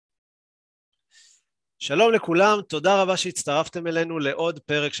שלום לכולם, תודה רבה שהצטרפתם אלינו לעוד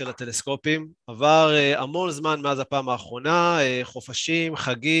פרק של הטלסקופים. עבר המון זמן מאז הפעם האחרונה, חופשים,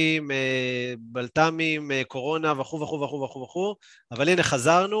 חגים, בלת"מים, קורונה וכו' וכו' וכו' וכו' וכו', אבל הנה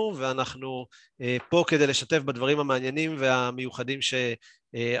חזרנו ואנחנו פה כדי לשתף בדברים המעניינים והמיוחדים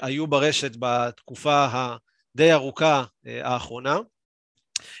שהיו ברשת בתקופה הדי ארוכה האחרונה.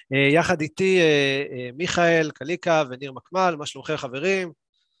 יחד איתי מיכאל קליקה וניר מקמל, מה שלומכם חברים?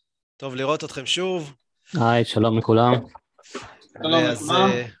 טוב לראות אתכם שוב. היי, שלום לכולם. שלום אז לכולם.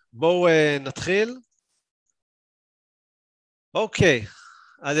 בואו נתחיל. אוקיי,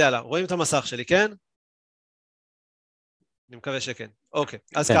 אז יאללה, רואים את המסך שלי, כן? אני מקווה שכן. אוקיי,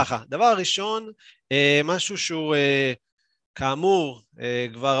 אז כן. ככה, דבר ראשון, משהו שהוא כאמור,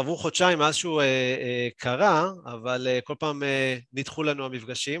 כבר עברו חודשיים מאז שהוא קרה, אבל כל פעם נדחו לנו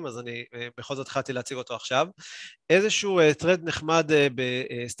המפגשים, אז אני בכל זאת התחלתי להציג אותו עכשיו. איזשהו טרנד נחמד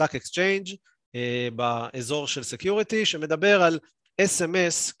בסטאק אקסצ'יינג' באזור של סקיוריטי, שמדבר על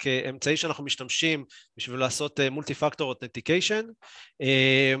SMS כאמצעי שאנחנו משתמשים בשביל לעשות מולטי-פקטור אותנטיקיישן,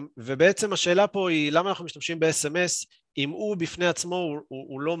 ובעצם השאלה פה היא למה אנחנו משתמשים ב-SMS אם הוא בפני עצמו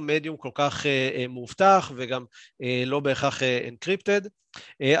הוא לא מדיום כל כך מאובטח וגם לא בהכרח אנקריפטד.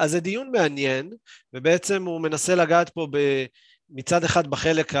 אז זה דיון מעניין, ובעצם הוא מנסה לגעת פה מצד אחד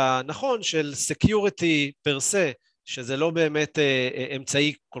בחלק הנכון של סקיוריטי פרסה, שזה לא באמת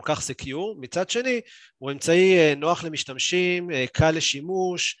אמצעי כל כך סקיור, מצד שני הוא אמצעי נוח למשתמשים, קל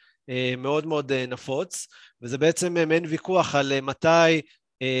לשימוש, מאוד מאוד נפוץ, וזה בעצם מעין ויכוח על מתי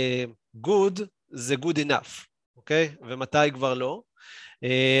good זה good enough, אוקיי? ומתי כבר לא.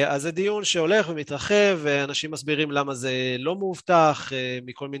 אז זה דיון שהולך ומתרחב, ואנשים מסבירים למה זה לא מאובטח,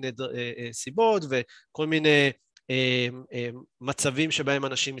 מכל מיני סיבות וכל מיני מצבים שבהם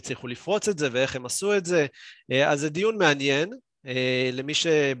אנשים הצליחו לפרוץ את זה ואיך הם עשו את זה. אז זה דיון מעניין למי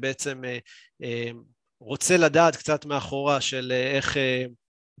שבעצם רוצה לדעת קצת מאחורה של איך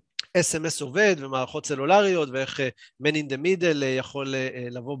SMS עובד ומערכות סלולריות ואיך man in the middle יכול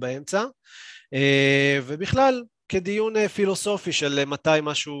לבוא באמצע, ובכלל כדיון פילוסופי של מתי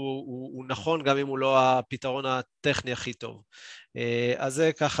משהו הוא נכון גם אם הוא לא הפתרון הטכני הכי טוב. אז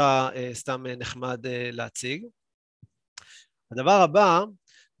זה ככה סתם נחמד להציג. הדבר הבא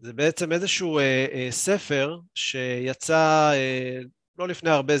זה בעצם איזשהו ספר שיצא לא לפני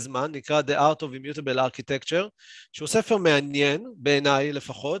הרבה זמן, נקרא The Art of Immutable Architecture, שהוא ספר מעניין, בעיניי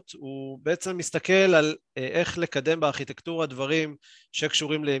לפחות, הוא בעצם מסתכל על איך לקדם בארכיטקטורה דברים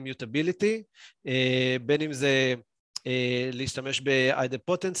שקשורים ל-Immutability, בין אם זה להשתמש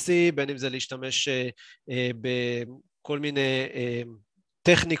ב-idempotency, בין אם זה להשתמש בכל מיני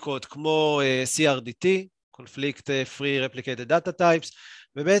טכניקות כמו CRDT, Conflict Free Replicated Data Types,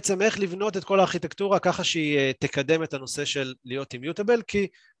 ובעצם איך לבנות את כל הארכיטקטורה ככה שהיא תקדם את הנושא של להיות immutable, כי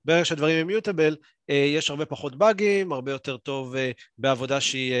ברגע שהדברים immutable יש הרבה פחות באגים, הרבה יותר טוב בעבודה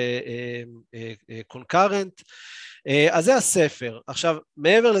שהיא concurrent. אז זה הספר. עכשיו,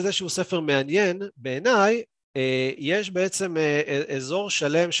 מעבר לזה שהוא ספר מעניין, בעיניי, יש בעצם אזור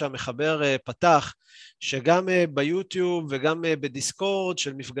שלם שהמחבר פתח, שגם ביוטיוב וגם בדיסקורד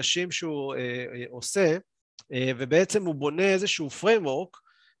של מפגשים שהוא עושה, ובעצם הוא בונה איזשהו framework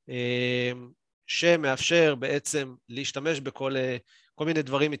שמאפשר בעצם להשתמש בכל מיני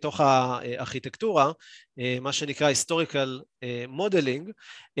דברים מתוך הארכיטקטורה, מה שנקרא historical modeling.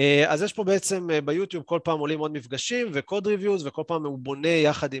 אז יש פה בעצם ביוטיוב כל פעם עולים עוד מפגשים וקוד ריוויוז, וכל פעם הוא בונה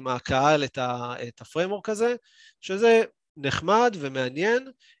יחד עם הקהל את הפריימורק הזה, שזה נחמד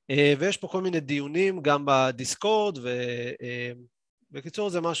ומעניין, ויש פה כל מיני דיונים גם בדיסקורד, בקיצור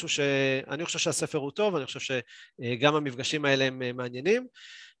זה משהו שאני חושב שהספר הוא טוב, אני חושב שגם המפגשים האלה הם מעניינים.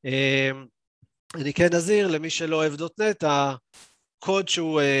 אני כן אזהיר למי שלא אוהב .NET, הקוד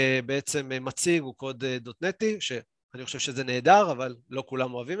שהוא בעצם מציג הוא קוד .NETי, שאני חושב שזה נהדר, אבל לא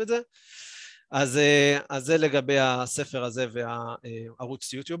כולם אוהבים את זה. אז זה לגבי הספר הזה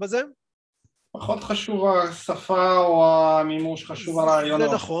והערוץ יוטיוב הזה. פחות חשוב השפה או המימוש, חשוב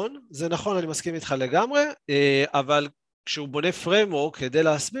הרעיונות. זה נכון, אני מסכים איתך לגמרי, אבל כשהוא בונה פריימורק כדי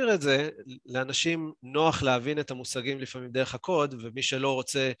להסביר את זה, לאנשים נוח להבין את המושגים לפעמים דרך הקוד, ומי שלא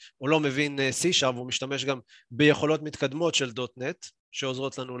רוצה או לא מבין C# הוא משתמש גם ביכולות מתקדמות של .NET,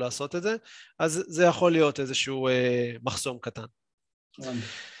 שעוזרות לנו לעשות את זה, אז זה יכול להיות איזשהו מחסום קטן.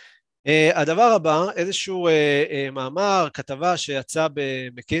 הדבר הבא, איזשהו מאמר, כתבה שיצא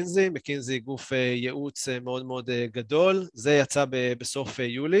במקינזי, מקינזי גוף ייעוץ מאוד מאוד גדול, זה יצא בסוף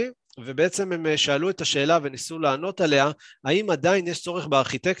יולי, ובעצם הם שאלו את השאלה וניסו לענות עליה, האם עדיין יש צורך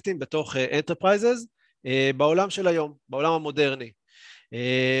בארכיטקטים בתוך enterprises בעולם של היום, בעולם המודרני.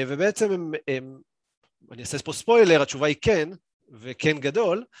 ובעצם אני אעשה פה ספוילר, התשובה היא כן, וכן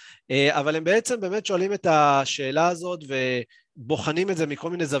גדול, אבל הם בעצם באמת שואלים את השאלה הזאת ובוחנים את זה מכל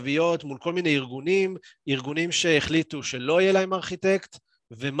מיני זוויות, מול כל מיני ארגונים שהחליטו שלא יהיה להם ארכיטקט,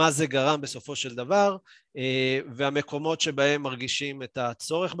 ומה זה גרם בסופו של דבר, והמקומות שבהם מרגישים את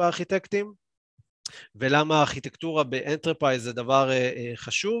הצורך בארכיטקטים, ולמה הארכיטקטורה באנטרפרייז זה דבר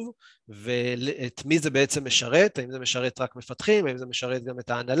חשוב, ואת מי זה בעצם משרת, האם זה משרת רק מפתחים, האם זה משרת גם את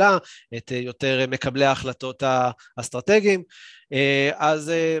ההנהלה, את יותר מקבלי ההחלטות האסטרטגיים,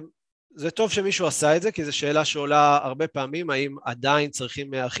 אז זה טוב שמישהו עשה את זה, כי זו שאלה שעולה הרבה פעמים, האם עדיין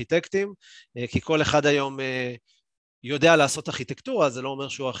צריכים ארכיטקטים, כי כל אחד היום יודע לעשות ארכיטקטורה, זה לא אומר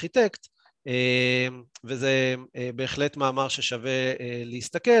שהוא ארכיטקט, וזה בהחלט מאמר ששווה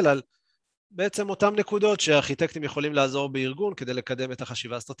להסתכל על בעצם אותם נקודות שהארכיטקטים יכולים לעזור בארגון כדי לקדם את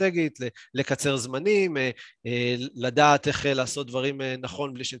החשיבה האסטרטגית, לקצר זמנים, לדעת איך לעשות דברים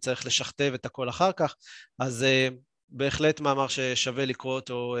נכון בלי שנצטרך לשכתב את הכל אחר כך, אז בהחלט מאמר ששווה לקרוא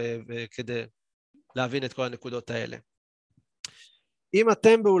אותו כדי להבין את כל הנקודות האלה. אם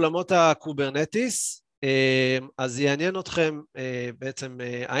אתם בעולמות הקוברנטיס, אז יעניין אתכם בעצם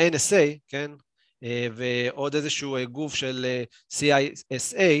ה-NSA, כן? ועוד איזשהו גוף של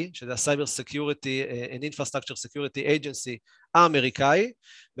CISA, שזה ה-Cyber Security and Infrastructure Security Agency האמריקאי,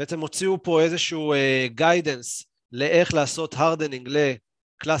 בעצם הוציאו פה איזשהו guidance לאיך לעשות hardening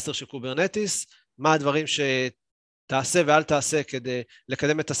לקלאסטר של קוברנטיס, מה הדברים שתעשה ואל תעשה כדי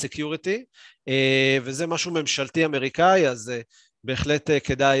לקדם את הסקיוריטי, וזה משהו ממשלתי אמריקאי, אז בהחלט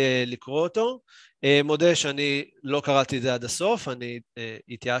כדאי לקרוא אותו. מודה שאני לא קראתי את זה עד הסוף, אני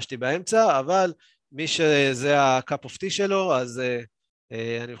התייאשתי באמצע, אבל מי שזה ה-cup of tea שלו, אז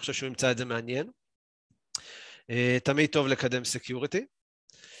אני חושב שהוא ימצא את זה מעניין. תמיד טוב לקדם security.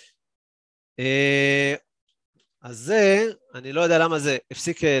 אז זה, אני לא יודע למה זה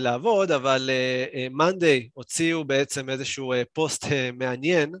הפסיק לעבוד, אבל Monday הוציאו בעצם איזשהו פוסט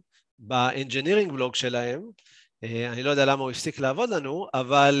מעניין ב-engineering blog שלהם, אני לא יודע למה הוא הפסיק לעבוד לנו,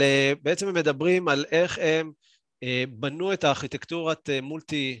 אבל בעצם הם מדברים על איך הם בנו את הארכיטקטורת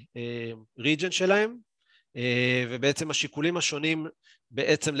מולטי ריג'ן שלהם, ובעצם השיקולים השונים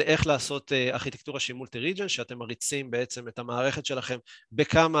בעצם לאיך לעשות ארכיטקטורה שהיא מולטי ריג'ן, שאתם מריצים בעצם את המערכת שלכם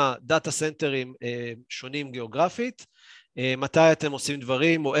בכמה דאטה סנטרים שונים גיאוגרפית, מתי אתם עושים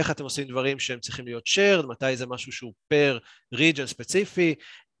דברים, או איך אתם עושים דברים שהם צריכים להיות shared, מתי זה משהו שהוא פר ריג'ן ספציפי,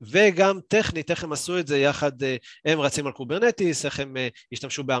 וגם טכנית, איך הם עשו את זה יחד, הם רצים על קוברנטיס, איך הם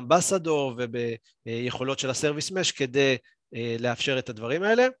השתמשו באמבסדור וביכולות של הסרוויס מש כדי לאפשר את הדברים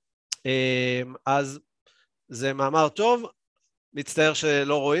האלה. אז זה מאמר טוב, מצטער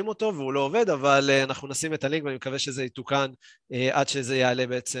שלא רואים אותו והוא לא עובד, אבל אנחנו נשים את הלינק ואני מקווה שזה יתוקן עד שזה יעלה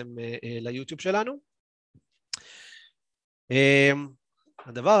בעצם ליוטיוב שלנו.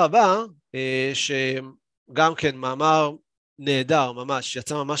 הדבר הבא, שגם כן מאמר נהדר, ממש,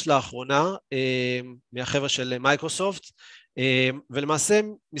 יצא ממש לאחרונה מהחבר'ה של מייקרוסופט, ולמעשה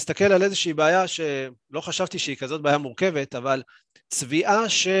מסתכל על איזושהי בעיה שלא חשבתי שהיא כזאת בעיה מורכבת, אבל צביעה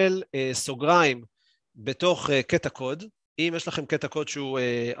של סוגריים בתוך קטע קוד, אם יש לכם קטע קוד שהוא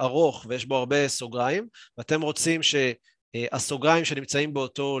ארוך ויש בו הרבה סוגריים, ואתם רוצים שהסוגריים שנמצאים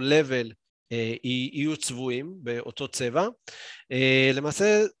באותו level יהיו צבועים באותו צבע,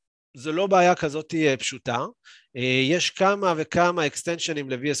 למעשה זו לא בעיה כזאת פשוטה, יש כמה וכמה אקסטנשנים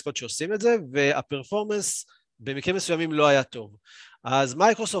ל-VS Code שעושים את זה, והפרפורמנס במקרים מסוימים לא היה טוב. אז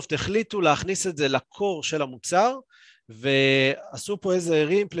מייקרוסופט החליטו להכניס את זה לקור של המוצר, ועשו פה איזה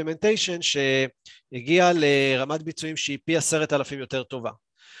re-implementation שהגיע לרמת ביצועים שהיא פי 10,000 יותר טובה.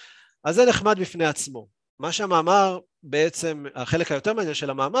 אז זה נחמד בפני עצמו. מה שהמאמר בעצם, החלק היותר מעניין של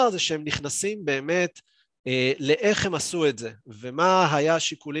המאמר זה שהם נכנסים באמת לאיך הם עשו את זה, ומה היה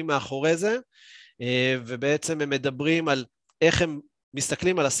השיקולים מאחורי זה, ובעצם הם מדברים על איך הם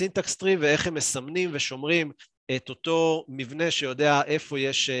מסתכלים על הסינטקס טרי, ואיך הם מסמנים ושומרים את אותו מבנה שיודע איפה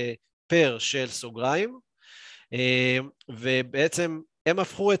יש פר של סוגריים, ובעצם הם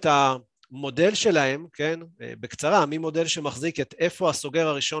הפכו את המודל שלהם, כן, בקצרה, ממודל שמחזיק את איפה הסוגר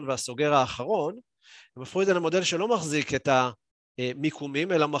הראשון והסוגר האחרון, הם הפכו את זה למודל שלא מחזיק את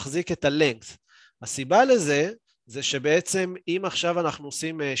המיקומים, אלא מחזיק את ה-length. הסיבה לזה, זה שבעצם אם עכשיו אנחנו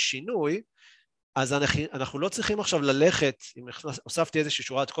עושים שינוי, אז אנחנו לא צריכים עכשיו ללכת, אם הוספתי איזושהי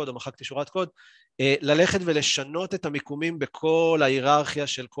שורת קוד או מחקתי שורת קוד, ללכת ולשנות את המיקומים בכל ההיררכיה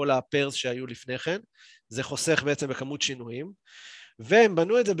של כל הפרס שהיו לפני כן, זה חוסך בעצם בכמות שינויים, והם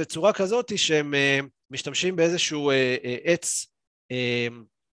בנו את זה בצורה כזאת שהם משתמשים באיזשהו עץ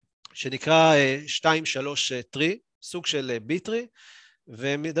שנקרא 2-3 טרי, סוג של ביטרי,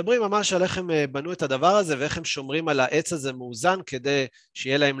 ומדברים ממש על איך הם בנו את הדבר הזה, ואיך הם שומרים על העץ הזה מאוזן, כדי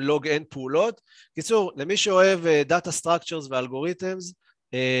שיהיה להם לוג אין פעולות. קיצור, למי שאוהב Data Structures ואלגוריתמס,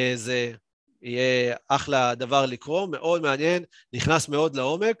 זה יהיה אחלה דבר לקרוא, מאוד מעניין, נכנס מאוד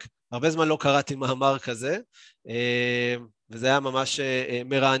לעומק, הרבה זמן לא קראתי מאמר כזה, וזה היה ממש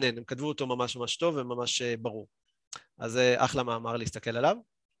מרענן, הם כתבו אותו ממש ממש טוב וממש ברור. אז זה אחלה מאמר להסתכל עליו.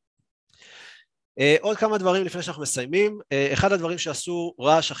 עוד כמה דברים לפני שאנחנו מסיימים. אחד הדברים שעשו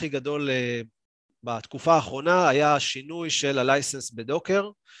רעש הכי גדול בתקופה האחרונה היה השינוי של הלייסנס בדוקר,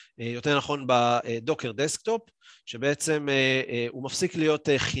 יותר נכון בדוקר דסקטופ, שבעצם הוא מפסיק להיות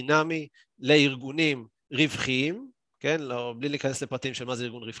חינמי לארגונים רווחיים, כן, לא, בלי להיכנס לפרטים של מה זה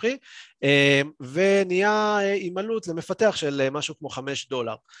ארגון רווחי, ונהיה עם עלות למפתח של משהו כמו $5.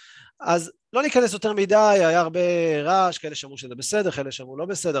 אז לא ניכנס יותר מדי, היה הרבה רעש, כאלה שאמרו שזה בסדר, כאלה שאמרו לא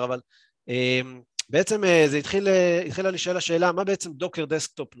בסדר, אבל בעצם זה התחילה לשאול השאלה, מה בעצם דוקר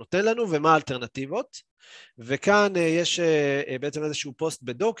דסקטופ נותן לנו ומה האלטרנטיבות, וכאן יש בעצם איזשהו פוסט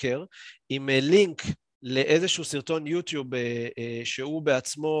בדוקר עם לינק לאיזשהו סרטון יוטיוב שהוא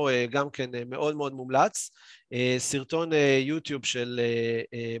בעצמו גם כן מאוד מאוד מומלץ, סרטון יוטיוב של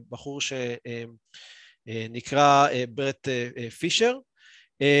בחור שנקרא ברט פישר,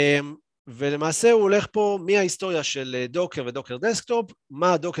 ולמעשה הוא הולך פה מההיסטוריה של דוקר ודוקר דסקטופ,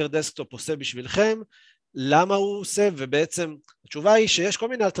 מה דוקר דסקטופ עושה בשבילכם, למה הוא עושה, ובעצם התשובה היא שיש כל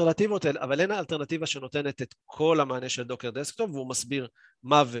מיני אלטרנטיבות, אבל אין האלטרנטיבה שנותנת את כל המענה של דוקר דסקטופ, והוא מסביר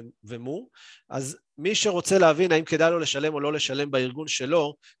מה ומו. אז מי שרוצה להבין האם כדאי לו לשלם או לא לשלם בארגון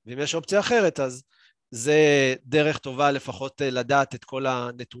שלו, ואם יש אופציה אחרת, אז זה דרך טובה לפחות לדעת את כל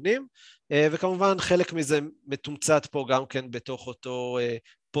הנתונים, וכמובן חלק מזה מתומצת פה גם כן בתוך אותו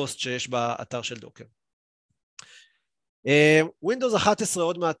פוסט שיש באתר של דוקר. Windows 11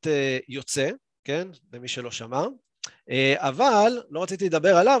 עוד מעט יוצא, כן, למי שלא שמע, אבל לא רציתי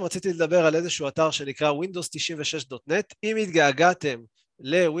לדבר עליו, רציתי לדבר על איזשהו אתר שנקרא windows96.net. אם התגעגעתם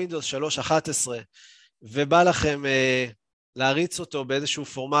ל-Windows 3.11 ובא לכם להריץ אותו באיזשהו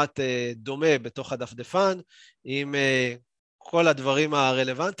פורמט דומה בתוך הדפדפן, עם כל הדברים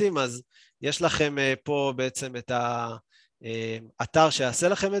הרלוונטיים, אז יש לכם פה בעצם את האתר שיעשה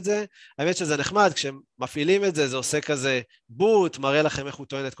לכם את זה. האמת שזה נחמד, כשמפעילים את זה, זה עושה כזה בוט, מראה לכם איך הוא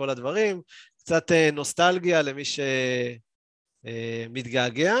טוען את כל הדברים, קצת נוסטלגיה למי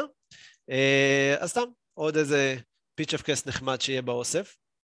שמתגעגע. אז סתם, עוד איזה פיצ'ף קאסט נחמד שיהיה באוסף.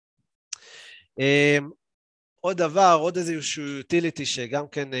 עוד דבר, עוד איזשהו utility שגם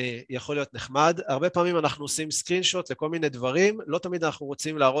כן יכול להיות נחמד, הרבה פעמים אנחנו עושים סקרינשוט לכל מיני דברים, לא תמיד אנחנו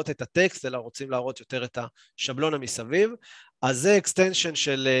רוצים להראות את הטקסט, אלא רוצים להראות יותר את השבלון המסביב, אז זה extension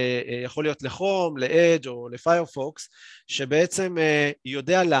של יכול להיות לכרום, לאדג' או לפיירפוקס, שבעצם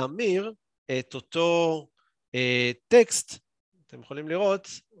יודע להמיר את אותו טקסט, אתם יכולים לראות,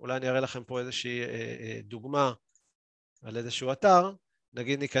 אולי אני אראה לכם פה איזושהי דוגמה על איזשהו אתר,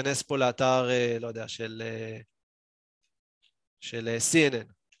 נגיד ניכנס פה לאתר, לא יודע, של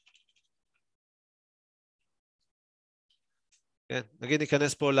CNN. כן, נגיד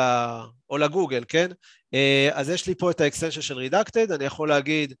ניכנס פה או לגוגל, כן? אז יש לי פה את האקסטנשן של Redacted, אני יכול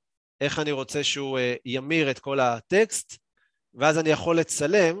להגיד איך אני רוצה שהוא ימיר את כל הטקסט, ואז אני יכול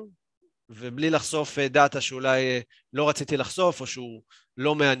לצלם, ובלי לחשוף דאטה שאולי לא רציתי לחשוף, או שהוא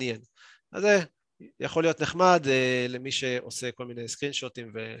לא מעניין. אז זה יכול להיות נחמד למי שעושה כל מיני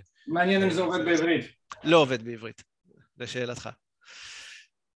סקרינשוטים. מעניין אם זה עובד בעברית. לא עובד בעברית, לשאלתך.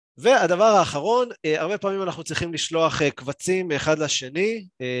 והדבר האחרון, הרבה פעמים אנחנו צריכים לשלוח קבצים אחד לשני,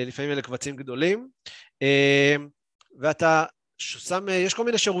 לפעמים אלה קבצים גדולים, ואתה שם, יש כל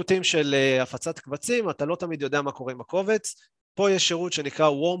מיני שירותים של הפצת קבצים, אתה לא תמיד יודע מה קורה עם הקובץ, פה יש שירות שנקרא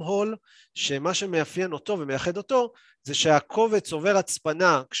Wormhole, שמה שמאפיין אותו ומייחד אותו, זה שהקובץ עובר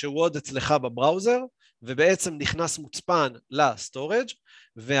הצפנה כשהוא עוד אצלך בבראוזר, ובעצם נכנס מוצפן לסטורג',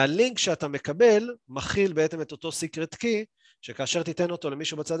 והלינק שאתה מקבל מכיל בעצם את אותו secret key, שכאשר תיתן אותו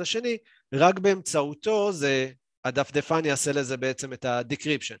למישהו בצד השני, רק באמצעותו זה, הדפדפן יעשה לזה בעצם את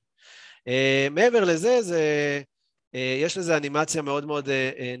ה-decryption. מעבר לזה, יש לזה אנימציה מאוד מאוד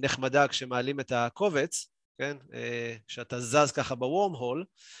נחמדה כשמעלים את הקובץ, כן? שאתה זז ככה בוורם-הול,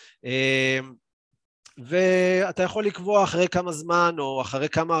 ואתה יכול לקבוע אחרי כמה זמן או אחרי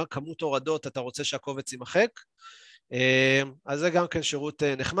כמה כמות הורדות אתה רוצה שהקובץ יימחק, אז זה גם כן שירות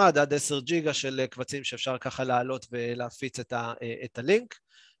נחמד, עד 10 ג'יגה של קבצים שאפשר ככה לעלות ולהפיץ את הלינק.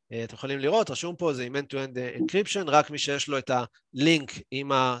 אתם יכולים לראות, רשום פה, זה עם end-to-end encryption, רק מי שיש לו את הלינק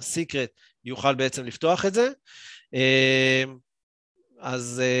עם הסיקרט יוכל בעצם לפתוח את זה.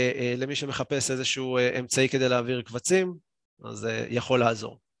 אז למי שמחפש איזשהו אמצעי כדי להעביר קבצים, אז יכול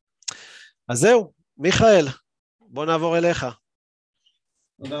לעזור. אז זהו, מיכאל, בוא נעבור אליך.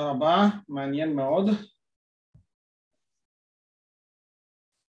 תודה רבה, מעניין מאוד.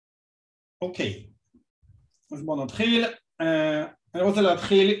 אוקיי, אז בואו נתחיל. אני רוצה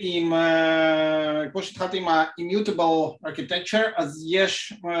להתחיל עם, כמו שהתחלתי עם ה-Immutable Architecture, אז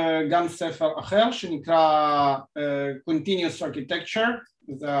יש גם ספר אחר שנקרא Continuous Architecture,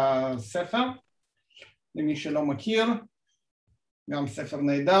 זה הספר, למי שלא מכיר, גם ספר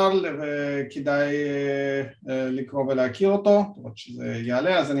נהדר וכדאי לקרוא ולהכיר אותו, עוד שזה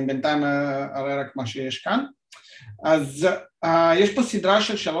יעלה, אז אני בינתיים אראה רק מה שיש כאן. אז יש פה סדרה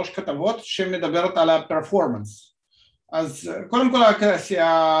של 3 כתבות שמדברת על הפרפורמנס. אז קודם כל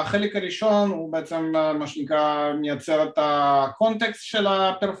החלק הראשון הוא בעצם מה שנקרא מייצר את הקונטקסט של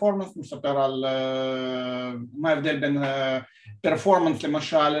הפרפורמנס, מספר על מה ההבדל בין פרפורמנס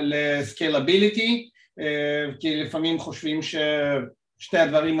למשל לסקיילביליטי, כי לפעמים חושבים ששתי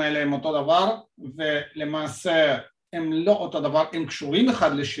הדברים האלה הם אותו דבר, ולמעשה הם לא אותו דבר, הם קשורים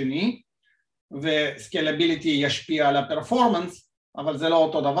אחד לשני, וסקיילביליטי ישפיע על הפרפורמנס, אבל זה לא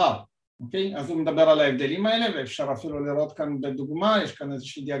אותו דבר. אוקיי? אז הוא מדבר על ההבדלים האלה, ואפשר אפילו לראות כאן בדוגמה, יש כאן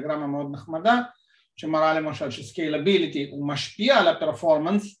איזושהי דיאגרמה מאוד נחמדה, שמראה למשל שסקיילביליטי הוא משפיע על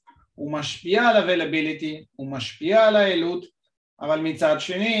הפרפורמנס, הוא משפיע על availability, הוא משפיע על היעילות, אבל מצד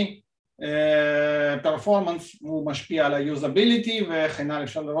שני, פרפורמנס הוא משפיע על ה-usability וכן הלאה,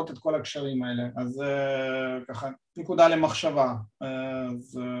 אפשר לראות את כל הקשרים האלה, אז ככה נקודה למחשבה,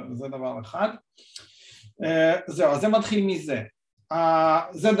 זה דבר אחד. זהו, אז זה מתחיל מזה.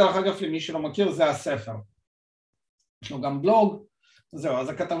 זה דרך אגב למי שלא מכיר, זה הספר. יש לו גם בלוג, זהו, אז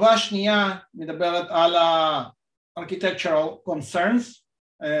הכתבה השנייה מדברת על ה-architectural concerns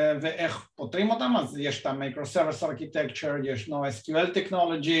ואיך פותרים אותם, אז יש את ה-microservice architecture, יש NoSQL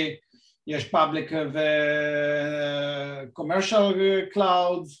technology, יש public ו-commercial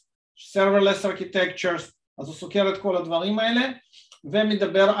clouds, serverless architectures, אז הוא סוקר את כל הדברים האלה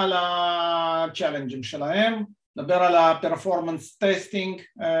ומדבר על ה-challenges שלהם, מדבר על ה-performance testing,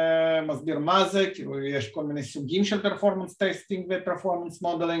 מסביר מה זה, כאילו יש כל מיני סוגים של performance testing ו-performance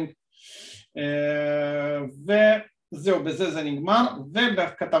modeling, וזהו, בזה זה נגמר,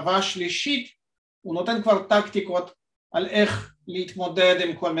 ובכתבה השלישית הוא נותן כבר טקטיקות על איך להתמודד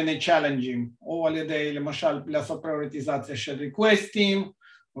עם כל מיני challenges, או על ידי למשל לעשות פריוריטיזציה של requesting,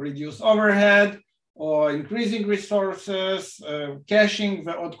 או reduce overhead, או increasing resources, caching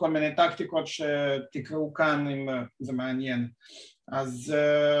ועוד כל מיני טקטיקות שתקראו כאן אם זה מעניין. אז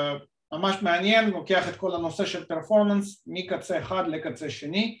ממש מעניין, לוקח את כל הנושא של פרפורמנס מקצה אחד לקצה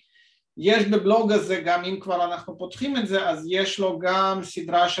שני. יש בבלוג הזה, גם אם כבר אנחנו פותחים את זה, אז יש לו גם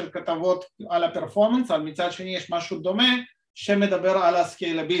סדרה של כתבות על הפרפורמנס, אבל מצד שני יש משהו דומה שמדבר על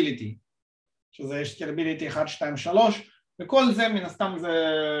הסקיילביליטי, שזה יש סקיילביליטי 1, 2, 3, וכל זה מן הסתם זה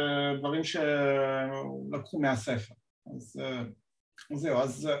דברים שלקחו מהספר. אז זהו,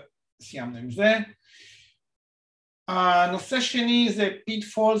 אז סיימנו עם זה. הנושא שני זה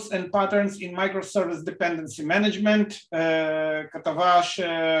Pitfalls and Patterns in Microservice Dependency Management, כתבה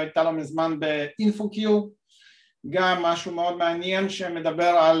שהייתה לו מזמן ב-InfoQ, גם משהו מאוד מעניין שמדבר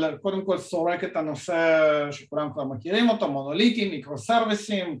על, קודם כל סורק את הנושא שכולם כבר מכירים אותו, מונוליטים,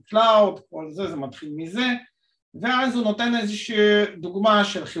 מיקרו-סרוויסים, קלאוד, כל זה, זה מתחיל מזה, ואז הוא נותן איזושהי דוגמה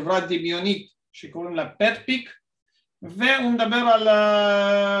של חברה דמיונית שקוראים לה PetPick, והוא מדבר על,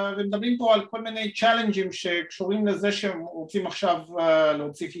 ומדברים פה על כל מיני צ'אלנג'ים שקשורים לזה שהם רוצים עכשיו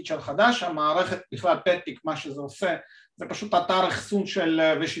להוציא פיצ'ר חדש, המערכת בכלל PetPick, מה שזה עושה, זה פשוט אתר אחסון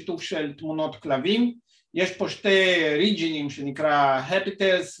ושיתוף של תמונות כלבים, יש פה שתי ריג'ינים שנקרא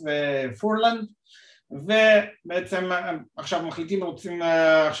Habitats ופורלנד, ובעצם עכשיו מחליטים רוצים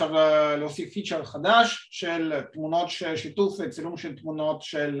עכשיו להוסיף פיצ'ר חדש של תמונות שיתוף וצילום של תמונות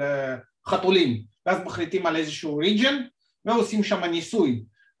של חתולים, ואז מחליטים על איזשהו ריג'ן ועושים שם ניסוי,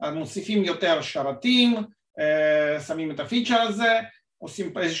 מוסיפים יותר שרתים, שמים את הפיצ'ר הזה,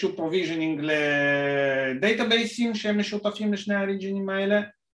 עושים איזשהו פרוביז'נינג לדייטאבייסים שהם משותפים לשני הריג'נים האלה,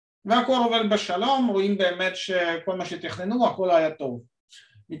 והכל עובד בשלום, רואים באמת שכל מה שתכננו הכל היה טוב.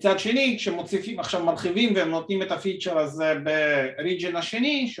 מצד שני, כשמוסיפים, עכשיו מרחיבים והם נותנים את הפיצ'ר הזה בריג'ן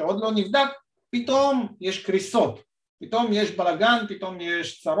השני, שעוד לא נבדק, פתאום יש קריסות, פתאום יש בלגן, פתאום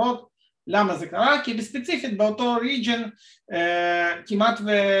יש צרות. למה זה קרה? כי בספציפית באותו ריג'ן כמעט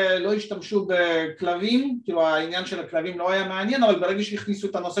ולא השתמשו בכלבים, כאילו העניין של הכלבים לא היה מעניין, אבל ברגע שהכניסו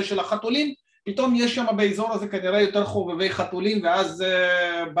את הנושא של החתולים, פתאום יש שם באזור הזה כנראה יותר חובבי חתולים, ואז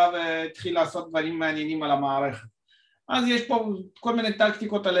בא והתחיל לעשות דברים מעניינים על המערכת. אז יש פה כל מיני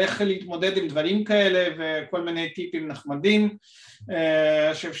טקטיקות על איך להתמודד עם דברים כאלה, וכל מיני טיפים נחמדים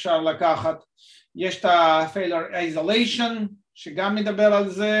שאפשר לקחת. יש את ה-Failure Isolation, שגם מדבר על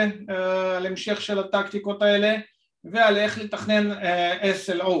זה, על המשך של הטקטיקות האלה, ועל איך לתכנן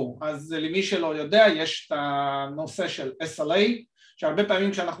SLO. אז למי שלא יודע, יש את הנושא של SLA, שהרבה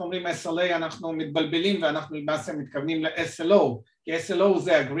פעמים כשאנחנו אומרים SLA אנחנו מתבלבלים ואנחנו למעשה מתכוונים ל-SLO, כי SLO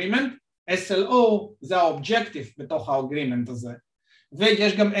זה agreement, SLO זה ה-objective בתוך ה-agreement הזה,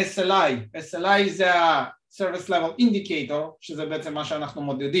 ויש גם SLI, SLI זה ה-Service Level Indicator, שזה בעצם מה שאנחנו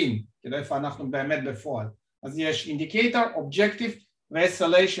מודדים, כאילו איפה אנחנו באמת בפועל, אז יש Indicator, Objective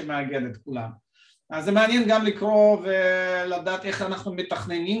ו-SLA שמאגד את כולם. אז זה מעניין גם לקרוא ולדעת איך אנחנו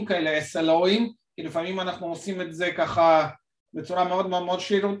מתכננים כאלה SLO'ים, כי לפעמים אנחנו עושים את זה ככה בצורה מאוד מאוד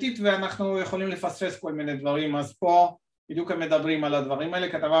שרירותית ואנחנו יכולים לפספס כל מיני דברים, אז פה בדיוק הם מדברים על הדברים האלה,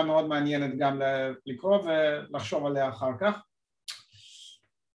 כתבה מאוד מעניינת גם לקרוא ולחשוב עליה אחר כך.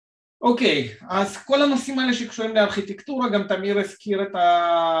 אוקיי, אז כל הנושאים האלה שקשורים לארכיטקטורה, גם תמיר הזכיר את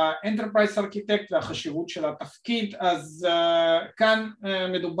ה-Enterprise Architect והחשיבות של התפקיד, אז כאן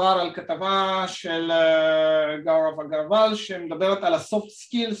מדובר על כתבה של גאורב אגרוול שמדברת על ה-Soft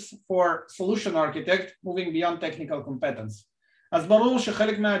Skills for Solution Architect Moving Beyond Technical Competence. אז ברור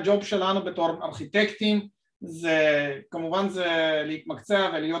שחלק מהג'וב שלנו בתור ארכיטקטים זה כמובן זה להתמקצע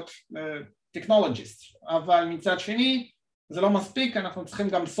ולהיות טכנולוגיסט, אבל מצד שני זה לא מספיק, אנחנו צריכים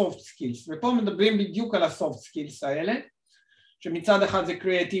גם soft skills, ופה מדברים בדיוק על ה-soft skills האלה, שמצד אחד זה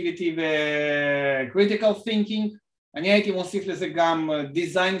creativity ו-critical thinking, אני הייתי מוסיף לזה גם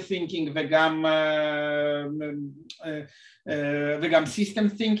design thinking וגם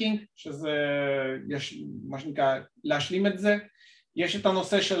system thinking, שזה יש מה שנקרא להשלים את זה, יש את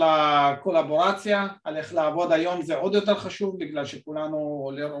הנושא של הקולבורציה, על איך לעבוד היום זה עוד יותר חשוב, בגלל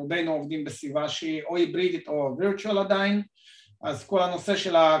שכולנו, רובנו עובדים בסביבה שהיא או היברידית או וירטואל עדיין, אז כל הנושא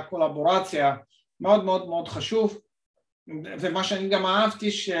של הקולבורציה מאוד מאוד מאוד חשוב, ומה שאני גם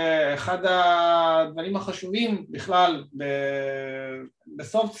אהבתי שאחד הדברים החשובים בכלל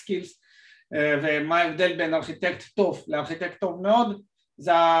בסופט סקילס, ומה ההבדל בין ארכיטקט טוב לארכיטקט טוב מאוד,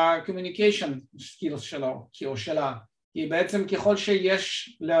 זה ה-communication skills שלו או שלה, כי בעצם ככל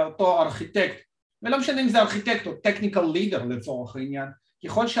שיש לאותו ארכיטקט, ולא משנה אם זה ארכיטקט או technical leader לצורך העניין,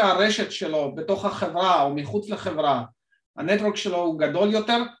 ככל שהרשת שלו בתוך החברה או מחוץ לחברה, הנטוורק שלו הוא גדול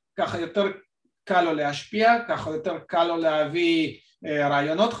יותר, ככה יותר קל לו להשפיע, ככה יותר קל לו להביא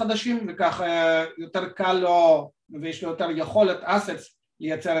רעיונות חדשים, וככה יותר קל לו ויש לו יותר יכולת assets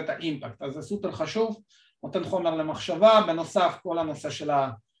לייצר את האימפקט, אז זה סופר חשוב, נותן חומר למחשבה, בנוסף כל הנושא של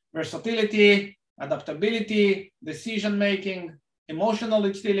ה-versatility, adaptability, decision making, emotional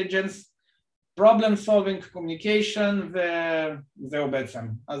intelligence, problem solving, communication וזהו בעצם.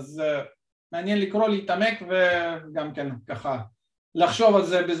 אז מעניין לקרוא, להתעמק וגם כן ככה לחשוב על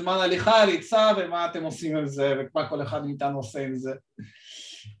זה בזמן הליכה, ריצה ומה אתם עושים עם זה ומה כל אחד מאיתנו עושה עם זה.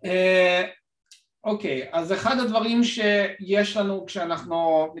 אוקיי, אז אחד הדברים שיש לנו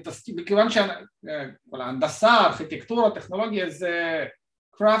כשאנחנו מתעסקים, מכיוון שההנדסה, ארכיטקטורה, טכנולוגיה זה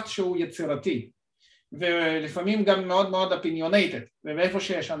קראפט שהוא יצירתי ולפעמים גם מאוד מאוד opinionated, ואיפה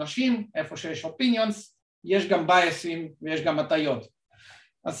שיש אנשים, איפה שיש opinions, יש גם biasים ויש גם הטיות.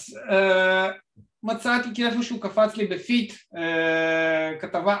 אז מצאתי כי איפשהו קפץ לי בפיט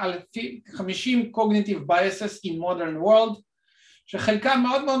כתבה על 50 cognitive biases in modern world, שחלקם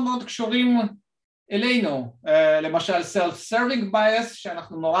מאוד מאוד מאוד קשורים אלינו, למשל self-serving bias,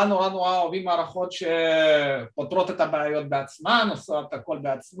 שאנחנו נורא נורא נורא אוהבים מערכות שפותרות את הבעיות בעצמן, עושות את הכל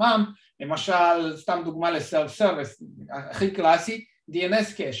בעצמם, למשל סתם דוגמה ל-self-service, הכי קלאסי,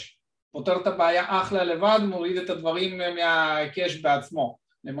 DNS cache, פותר את הבעיה אחלה לבד, מוריד את הדברים מהקאש בעצמו,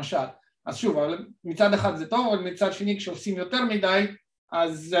 למשל. אז שוב, מצד אחד זה טוב, אבל מצד שני כשעושים יותר מדי,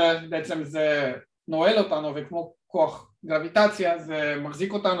 אז בעצם זה נועל אותנו, וכמו כוח גרביטציה, זה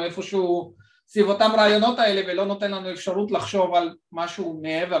מחזיק אותנו איפשהו סביב אותם רעיונות האלה, ולא נותן לנו אפשרות לחשוב על משהו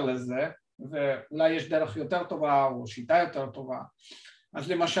מעבר לזה, ואולי יש דרך יותר טובה, או שיטה יותר טובה.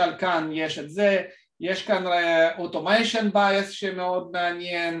 אז למשל כאן יש את זה, יש כאן automation bias שמאוד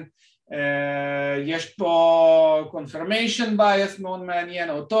מעניין, יש פה confirmation bias מאוד מעניין,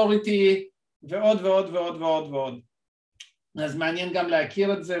 authority ועוד ועוד ועוד ועוד ועוד. אז מעניין גם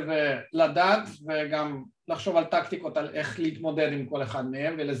להכיר את זה ולדעת וגם לחשוב על טקטיקות על איך להתמודד עם כל אחד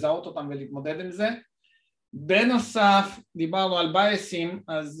מהם ולזהות אותם ולהתמודד עם זה. בנוסף דיברנו על biasים,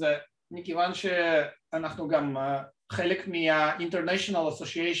 אז מכיוון שאנחנו גם חלק מה-International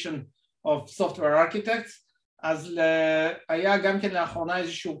Association of Software Architects, אז היה גם כן לאחרונה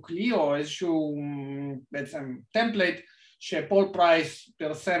איזשהו כלי או איזשהו בעצם טמפלייט שפול פרייס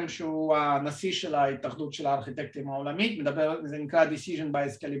פרסם שהוא הנשיא של ההתאחדות של הארכיטקטים העולמית, זה נקרא Decision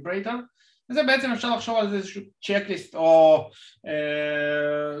Bias Calibrator, וזה בעצם אפשר לחשוב על זה איזשהו צ'קליסט או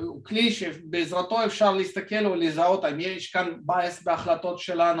כלי שבעזרתו אפשר להסתכל או לזהות אם יש כאן bias בהחלטות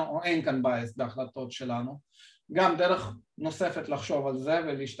שלנו או אין כאן bias בהחלטות שלנו, גם דרך נוספת לחשוב על זה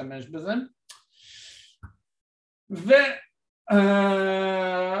ולהשתמש בזה.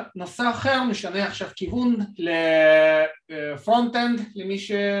 ונושא אחר משנה עכשיו כיוון לפרונט-אנד, למי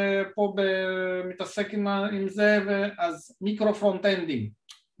שפה מתעסק עם זה, אז מיקרו-פרונט-אנדים,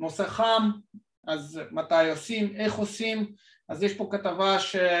 נושא חם, אז מתי עושים, איך עושים, אז יש פה כתבה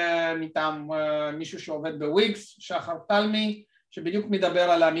שמטעם מישהו שעובד בוויקס, שחר תלמי, שבדיוק מדבר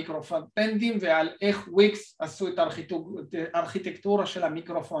על המיקרו-פרונט-אנדים ועל איך וויקס עשו את הארכיטקטורה של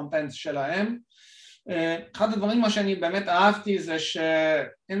המיקרו-פרונט-אנד שלהם. אחד הדברים מה שאני באמת אהבתי זה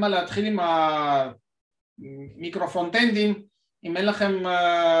שאין מה להתחיל עם המיקרו-פרונט-אנדים אם אין לכם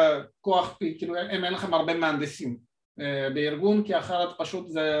כוח, כאילו אם אין לכם הרבה מהנדסים בארגון, כי אחרת פשוט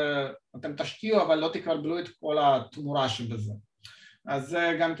אתם תשקיעו אבל לא תקבלו את כל התמורה שבזה. אז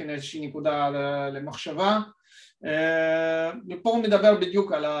זה גם כן איזושהי נקודה למחשבה. ופה הוא מדבר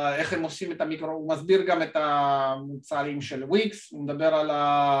בדיוק על איך הם עושים את המיקרו, הוא מסביר גם את המוצרים של וויקס, הוא מדבר על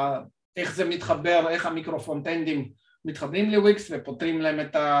איך זה מתחבר, איך המיקרו-פרונט-אנדים מתחברים לוויקס ופותרים להם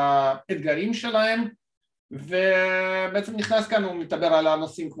את האתגרים שלהם, ובעצם נכנס כאן, הוא מדבר על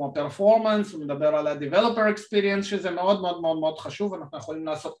הנושאים כמו פרפורמנס, הוא מדבר על ה-Developer Experience, שזה מאוד מאוד מאוד מאוד חשוב, אנחנו יכולים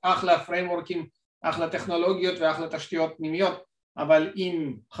לעשות אחלה פריימוורקים, אחלה טכנולוגיות ואחלה תשתיות פנימיות, אבל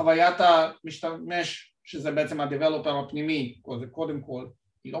אם חוויית המשתמש, שזה בעצם ה-Developer הפנימי, קודם כל,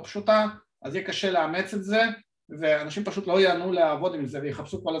 היא לא פשוטה, אז יהיה קשה לאמץ את זה, ואנשים פשוט לא יענו לעבוד עם זה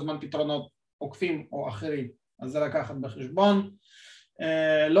ויחפשו כל הזמן פתרונות עוקפים או אחרים, אז זה לקחת בחשבון.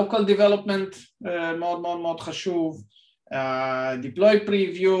 Local Development מאוד מאוד מאוד חשוב, Deploy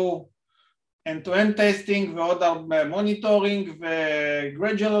Preview, End-to-End Testing ועוד הרבה Monitoring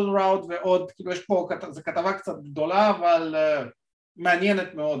ו-Gradual Route ועוד, כאילו יש פה, זו כתבה קצת גדולה אבל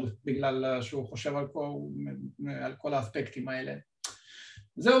מעניינת מאוד בגלל שהוא חושב על כל האספקטים האלה.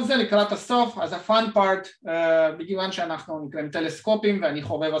 זהו זה לקראת הסוף, אז ה-fun part, בגלל שאנחנו נקראים טלסקופים ואני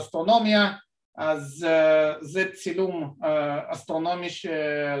חובב אסטרונומיה, אז זה צילום אסטרונומי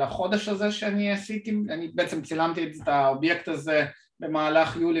של החודש הזה שאני עשיתי, אני בעצם צילמתי את האובייקט הזה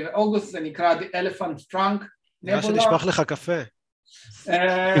במהלך יולי ואוגוסט, זה נקרא The Elephant Trunk. נראה שנשפך לך קפה.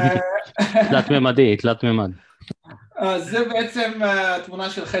 תלת ממדי, תלת ממד. זה בעצם תמונה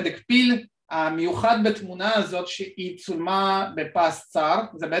של חדק פיל, המיוחד בתמונה הזאת שהיא צולמה בפס צר,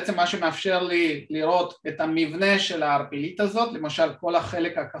 זה בעצם מה שמאפשר לי לראות את המבנה של הערפילית הזאת, למשל כל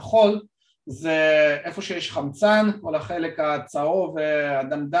החלק הכחול זה איפה שיש חמצן, כל החלק הצהוב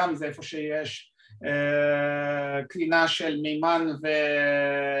והדמדם זה איפה שיש קרינה של מימן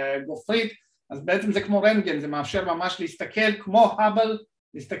וגופרית, אז בעצם זה כמו רנטגן, זה מאפשר ממש להסתכל כמו האבל,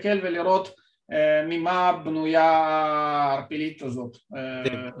 להסתכל ולראות ממה בנויה הערפילית הזאת.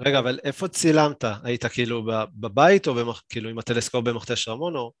 רגע, אבל איפה צילמת? היית כאילו בבית או כאילו עם הטלסקופ במכתש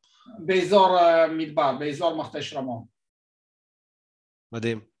רמון או? באזור מדבר, באזור מכתש רמון.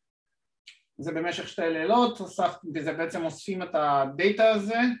 מדהים. זה במשך 2 לילות, וזה בעצם אוספים את הדאטה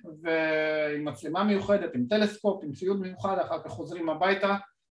הזה, ועם מצלמה מיוחדת, עם טלסקופ, עם ציוד מיוחד, אחר כך חוזרים הביתה,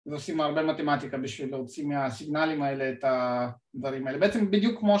 ועושים הרבה מתמטיקה בשביל להוציא מהסיגנלים האלה את הדברים האלה. בעצם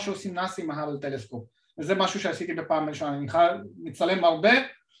בדיוק כמו שעושים נאס"י עם ההאבל טלסקופ. וזה משהו שעשיתי בפעם ראשונה, אני מצלם הרבה,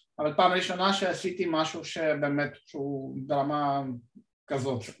 אבל פעם ראשונה שעשיתי משהו שבאמת שהוא ברמה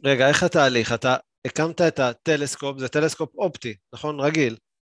כזאת. רגע, איך התהליך? אתה הקמת את הטלסקופ, זה טלסקופ אופטי, נכון? רגיל.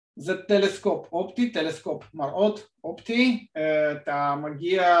 זה טלסקופ אופטי, טלסקופ מראות אופטי, אתה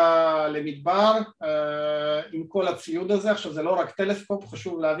מגיע למדבר עם כל הציוד הזה, עכשיו זה לא רק טלסקופ,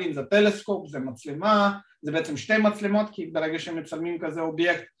 חשוב להבין, זה טלסקופ, זה מצלמה, זה בעצם 2 מצלמות, כי ברגע שמצלמים כזה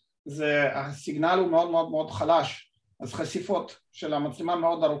אובייקט, הסיגנל הוא מאוד מאוד מאוד חלש, אז חשיפות של המצלמה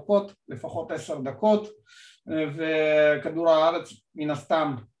מאוד ארוכות, לפחות 10 דקות, וכדור הארץ מן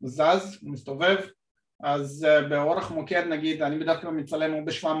הסתם זז, מסתובב, אז באורך מוקד נגיד, אני בדרך כלל מצלם הוא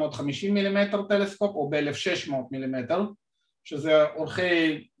ב-750 מילימטר טלסקופ או ב-1600 מילימטר, שזה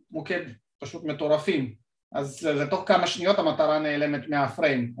אורכי מוקד פשוט מטורפים, אז תוך כמה שניות המטרה נעלמת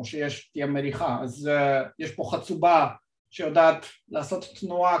מהפריים, או תהיה מריחה, אז יש פה חצובה שיודעת לעשות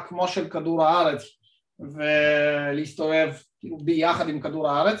תנועה כמו של כדור הארץ, ולהסתובב ביחד עם כדור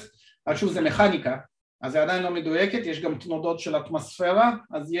הארץ, אבל שוב זה מכניקה, אז זה עדיין לא מדויקת, יש גם תנודות של אטמוספירה,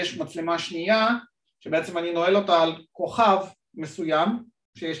 אז יש מצלמה שנייה, שבעצם אני נועל אותה על כוכב מסוים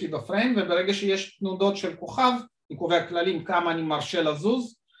שיש לי בפריים, וברגע שיש תנודות של כוכב, אני קובע כללים כמה אני מרשה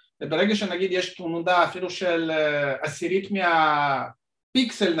לזוז, וברגע שנגיד יש תנודה אפילו של 10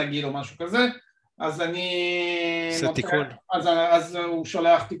 מהפיקסל נגיד או משהו כזה, אז אני... זה תיקון. אז הוא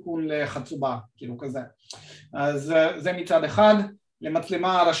שולח תיקון לחצובה, כאילו כזה. אז זה מצד אחד.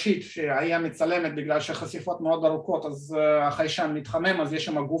 למצלמה הראשית שהיא מצלמת בגלל שחשיפות מאוד ארוכות אז החיישן מתחמם, אז יש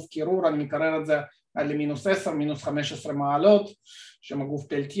שם גוף קירור, אני מקרר את זה עד למינוס 10, מינוס 15 מעלות, שם גוף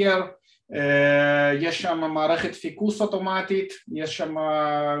פלטייר, יש שם מערכת פיקוס אוטומטית, יש שם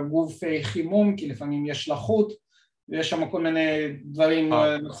גוף חימום, כי לפעמים יש לחות, ויש שם כל מיני דברים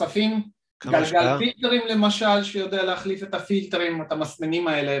נוספים, גלגל פילטרים למשל, שיודע להחליף את הפילטרים, את המסננים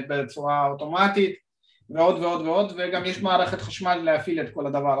האלה בצורה אוטומטית, ועוד ועוד ועוד, וגם יש מערכת חשמל להפעיל את כל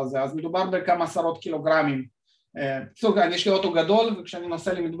הדבר הזה, אז מדובר בכמה עשרות קילוגרמים. יש לי אוטו גדול, וכשאני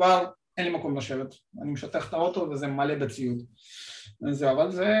נוסע למדבר, אין לי מקום לשבת, אני משטח את האוטו וזה מלא בציוד.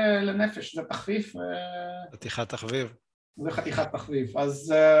 אבל זה לנפש, זה תחביב. חתיכת תחביב. זה חתיכת תחביב,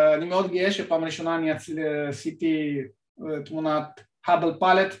 אז אני מאוד גאה שפעם ראשונה אני עשיתי תמונת האבל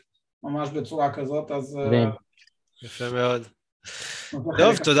פלט, ממש בצורה כזאת, אז... יפה מאוד.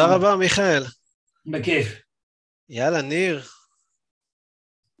 טוב, תודה רבה מיכאל. בכיף. יאללה, ניר.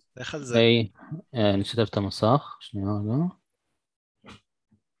 לך על זה. היי, אני אשתף את המסך, שנייה רגע.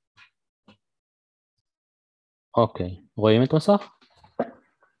 אוקיי, רואים את המסך?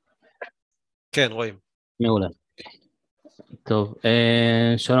 כן, רואים. מעולה. טוב,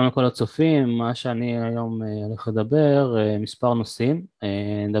 שלום לכל הצופים, מה שאני היום הולך לדבר, מספר נושאים.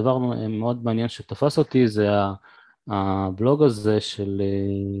 דבר מאוד מעניין שתפס אותי זה הבלוג הזה של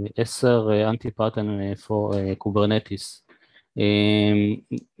 10 Anti-Pattern for Kubernetes.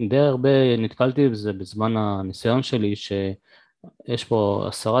 די הרבה נתקלתי בזה בזמן הניסיון שלי, שיש פה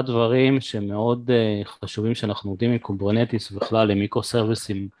 10 דברים שמאוד חשובים שאנחנו עובדים עם קוברנטיס ובכלל עם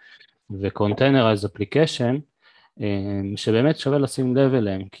מיקרו-סרוויסים ו-Containerized Application, שבאמת שווה לשים לב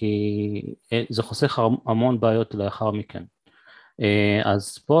אליהם, כי זה חוסך המון בעיות לאחר מכן.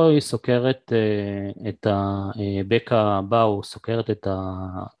 אז פה היא סוקרת את הבקע הבא, הוא סוקרת את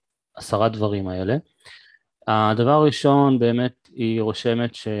 10 דברים האלה. הדבר הראשון באמת היא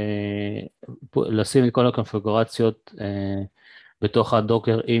רושמת לשים את כל הקונפיגורציות בתוך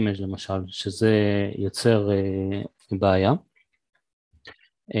הדוקר אימג' למשל, שזה יוצר בעיה.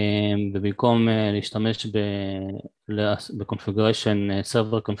 ובמקום להשתמש בקונפיגוריישן,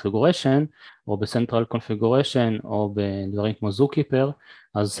 סרבר קונפיגוריישן, או בסנטרל קונפיגוריישן, או בדברים כמו זוקיפר,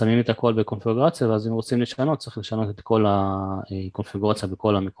 אז שמים את הכל בקונפיגורציה, ואז אם רוצים לשנות, צריך לשנות את כל הקונפיגורציה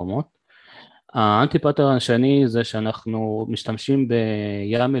בכל המקומות. האנטי-פאטרן השני זה שאנחנו משתמשים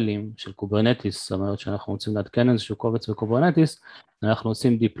ביאמלים של קוברנטיס, זאת אומרת שאנחנו רוצים להתקן איזשהו קובץ בקוברנטיס, אנחנו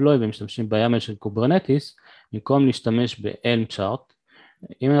עושים דיפלוי ומשתמשים ביאמל של קוברנטיס, במקום להשתמש ב-Helm chart.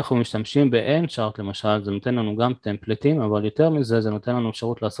 אם אנחנו משתמשים ב-Helm chart למשל, זה נותן לנו גם טמפלטים, אבל יותר מזה, זה נותן לנו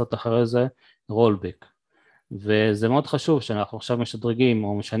אפשרות לעשות אחרי זה רולבק. וזה מאוד חשוב שאנחנו עכשיו משדרגים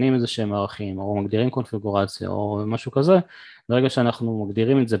או משנים איזה שהם מערכים, או מגדירים קונפיגורציה או משהו כזה, ברגע שאנחנו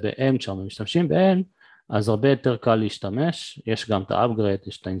מגדירים את זה ב-Helm chart ומשתמשים ב-Helm, אז הרבה יותר קל להשתמש, יש גם את ה-upgrade,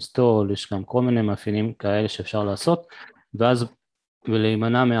 יש את ה-install, יש גם כל מיני מאפיינים כאלה שאפשר לעשות, ואז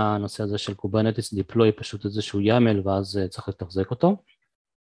ולהימנע מהנושא הזה של Kubernetes deploy פשוט איזשהו YAML ואז צריך לתחזק אותו.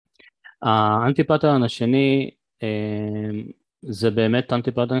 האנטי-פאטרן השני זה באמת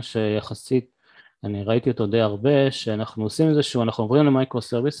אנטי-פאטרן שיחסית, אני ראיתי אותו די הרבה, שאנחנו עושים איזשהו, אנחנו עוברים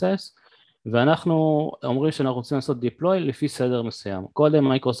למיקרו-סרוויסס, ואנחנו אומרים שאנחנו רוצים לעשות deploy לפי סדר מסוים. קודם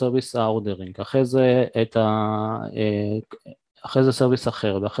מיקרו-סרוויס האורדרינג, אחרי זה סרוויס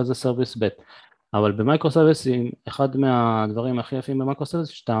אחר, ואחרי זה סרוויס ב'. אבל במיקרו-סרוויסים, אחד מהדברים הכי יפים במיקרו-סרוויס,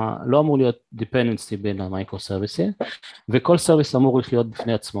 שאתה לא אמור להיות dependency בין המיקרו-סרוויסים, וכל סרוויס אמור לחיות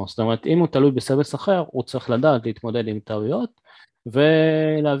בפני עצמו. זאת אומרת, אם הוא תלוי בסרוויס אחר, הוא צריך לדעת להתמודד עם טעויות,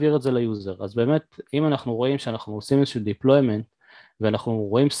 ולהעביר את זה ליוזר. אז באמת, אם אנחנו רואים שאנחנו עושים איזשהו deployment, ואנחנו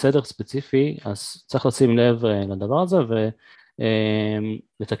רואים סדר ספציפי, אז צריך לשים לב לדבר הזה,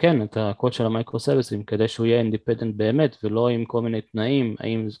 ולתקן את הקוד של המיקרו-סרוויסים, כדי שהוא יהיה independent באמת, ולא עם כל מיני תנאים,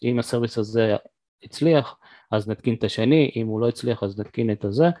 אם הסרוויס הזה הצליח, אז נתקין את השני, אם הוא לא הצליח, אז נתקין את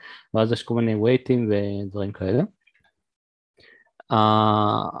הזה, ואז יש כל מיני waiting ודברים כאלה.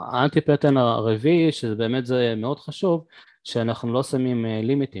 האנטי-פטרן הרביעי, שבאמת זה מאוד חשוב, שאנחנו לא שמים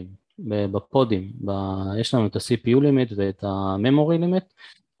לימיטים בפודים, יש לנו את ה-CPU לימיט ואת ה-memory לימיט,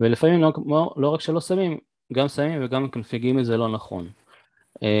 ולפעמים לא רק שלא שמים, גם שמים וגם קונפיגים את זה לא נכון.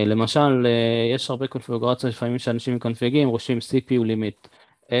 למשל, יש הרבה קונפיגורציות, לפעמים שאנשים קונפיגים, רושמים CPU לימיט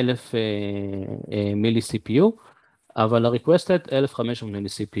 1000 מילי CPU, אבל ה-requested 1500 מילי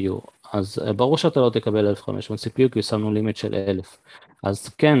CPU, אז ברור שאתה לא תקבל 1500 CPU, כי שמנו לימיט של 1000. אז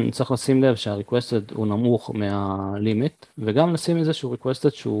כן, צריך לשים לב שה-requested הוא נמוך מהלימיט, וגם לשים איזשהו requested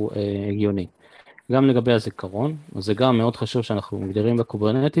שהוא הגיוני. גם לגבי הזיכרון, אז זה גם מאוד חשוב שאנחנו מגדירים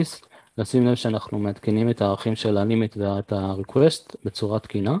בקוברנטיס, לשים לב שאנחנו מעדכנים את הערכים של הלימיט ואת ה-request בצורה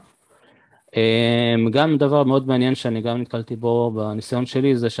תקינה. גם דבר מאוד מעניין שאני גם נתקלתי בו בניסיון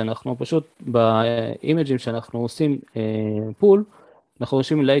שלי, זה שאנחנו פשוט באימג'ים שאנחנו עושים פול, אנחנו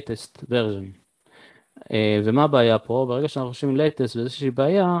רושמים latest version. ומה הבעיה פה? ברגע שאנחנו חושבים latest ואיזושהי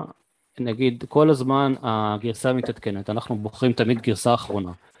בעיה, נגיד כל הזמן הגרסה מתעדכנת, אנחנו בוחרים תמיד גרסה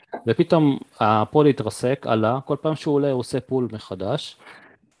אחרונה, ופתאום הפוד התרסק, עלה, כל פעם שהוא עולה הוא עושה פול מחדש,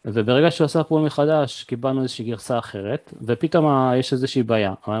 וברגע שהוא עשה פול מחדש קיבלנו איזושהי גרסה אחרת, ופתאום יש איזושהי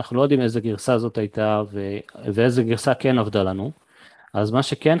בעיה, אבל אנחנו לא יודעים איזה גרסה זאת הייתה ואיזה גרסה כן עבדה לנו, אז מה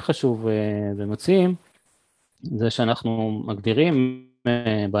שכן חשוב ומציעים, זה שאנחנו מגדירים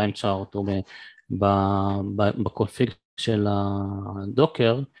באנצ'ארט או בקונפיג של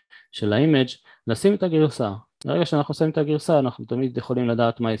הדוקר, של האימג', לשים את הגרסה. ברגע שאנחנו שמים את הגרסה, אנחנו תמיד יכולים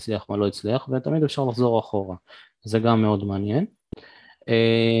לדעת מה הצליח, מה לא הצליח, ותמיד אפשר לחזור אחורה. זה גם מאוד מעניין.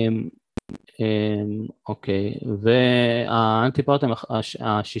 אוקיי, והאנטי פארטם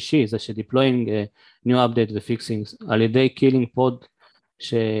השישי זה ש-deploying new update ו-fixing על ידי killing pod,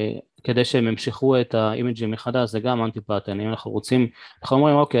 כדי שהם ימשכו את האימג'ים מחדש, זה גם אנטי פאטרן. אם אנחנו רוצים, אנחנו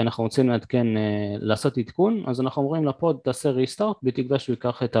אומרים אוקיי, אנחנו רוצים לעדכן, לעשות עדכון, אז אנחנו אומרים לפוד תעשה ריסטארט, בתקווה שהוא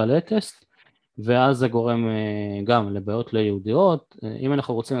ייקח את הלטסט, ואז זה גורם גם לבעיות ליהודיות. אם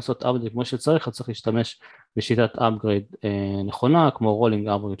אנחנו רוצים לעשות update כמו שצריך, אז צריך להשתמש בשיטת upgrade נכונה, כמו rolling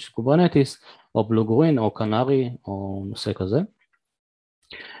upgrade של קוברנטיס, או בלו גרין, או קנרי, או נושא כזה.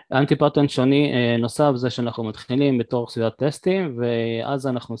 אנטי פאטרן שוני נוסף זה שאנחנו מתחילים בתור סביבת טסטים, ואז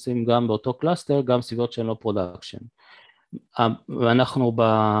אנחנו עושים גם באותו קלאסטר, גם סביבות של לא פרודקשן. ואנחנו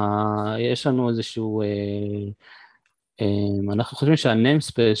יש לנו איזשהו, אנחנו חושבים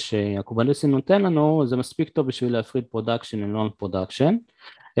שהניימספייס שהקוברנטיס נותן לנו, זה מספיק טוב בשביל להפריד פרודקשן ולא פרודקשן.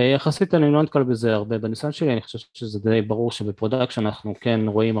 יחסית אני לא נתקל בזה הרבה בניסיון שלי, אני חושב שזה די ברור שבפרודקשן אנחנו כן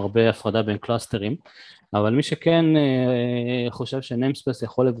רואים הרבה הפרדה בין קלאסטרים, אבל מי שכן חושב שניימספייס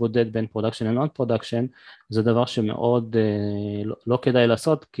יכול לבודד בין פרודקשן לנון פרודקשן, זה דבר שמאוד לא כדאי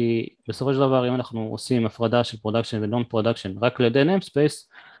לעשות, כי בסופו של דבר אם אנחנו עושים הפרדה של פרודקשן ונון פרודקשן רק לידי ניימספייס,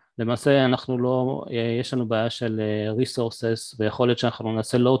 למעשה אנחנו לא, יש לנו בעיה של resources, ויכול להיות שאנחנו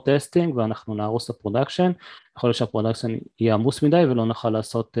נעשה low testing ואנחנו נהרוס את הפרודקשן, יכול להיות שהפרודקשן יהיה עמוס מדי ולא נוכל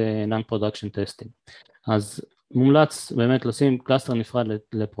לעשות non-production testing. אז מומלץ באמת לשים קלאסטר נפרד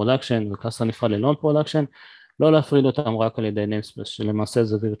לפרודקשן וקלאסטר נפרד ל-non-production, לא להפריד אותם רק על ידי namespace, שלמעשה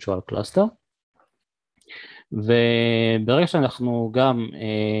זה virtual cluster. וברגע שאנחנו גם,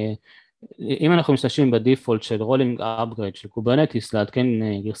 אם אנחנו משתמשים בדיפולט של rolling upgrade של קוברנטיס לעדכן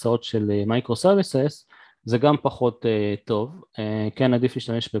גרסאות של מייקרו סרוויסס, זה גם פחות טוב, כן עדיף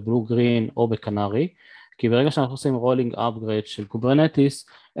להשתמש בבלו גרין או בקנרי, כי ברגע שאנחנו עושים rolling upgrade של קוברנטיס,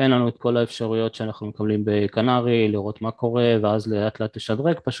 אין לנו את כל האפשרויות שאנחנו מקבלים בקנרי, לראות מה קורה ואז לאט לאט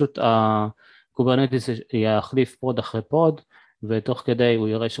לשדרג, פשוט הקוברנטיס יחליף פוד אחרי פוד, ותוך כדי הוא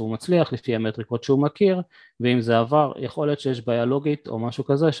יראה שהוא מצליח לפי המטריקות שהוא מכיר, ואם זה עבר, יכול להיות שיש בעיה לוגית או משהו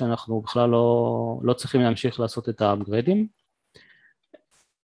כזה, שאנחנו בכלל לא צריכים להמשיך לעשות את האפגריידים.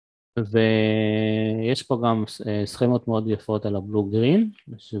 ויש פה גם סכמות מאוד יפות על הבלו גרין,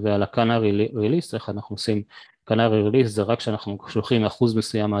 ועל הקנרי ריליס, איך אנחנו עושים קנרי ריליס, זה רק שאנחנו שולחים אחוז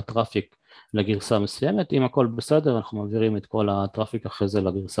מסוים מהטראפיק לגרסה מסוימת, אם הכל בסדר, אנחנו מעבירים את כל הטראפיק אחרי זה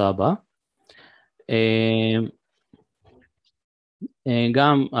לגרסה הבאה.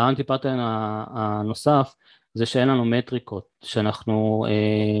 גם האנטי פאטרן הנוסף זה שאין לנו מטריקות, שאנחנו,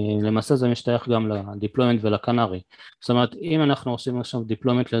 למעשה זה משתייך גם לדיפלוימנט ולקנרי. זאת אומרת, אם אנחנו עושים עכשיו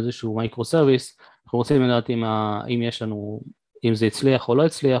דיפלוימנט לאיזשהו מייקרו סרוויס, אנחנו רוצים לדעת אם יש לנו, אם זה הצליח או לא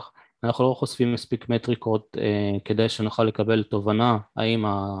הצליח, אנחנו לא חושפים מספיק מטריקות כדי שנוכל לקבל תובנה האם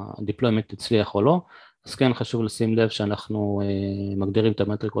הדיפלוימנט הצליח או לא, אז כן חשוב לשים לב שאנחנו מגדירים את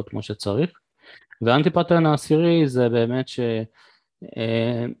המטריקות כמו שצריך. והאנטי פאטרן העשירי זה באמת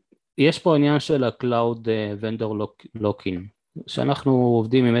יש פה עניין של ה-Cloud Vendor Lock-in, שאנחנו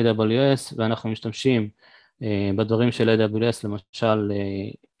עובדים עם AWS ואנחנו משתמשים בדברים של AWS, למשל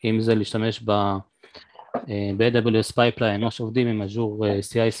אם זה להשתמש ב-AWS Pipeline, או שעובדים עם Azure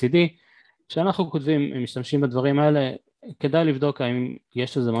CI/CD, כשאנחנו כותבים, משתמשים בדברים האלה, כדאי לבדוק האם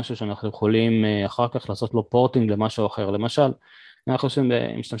יש איזה משהו שאנחנו יכולים אחר כך לעשות לו פורטינג למשהו אחר, למשל, אנחנו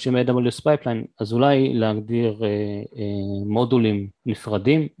משתמשים ב-AWS Pipeline, אז אולי להגדיר מודולים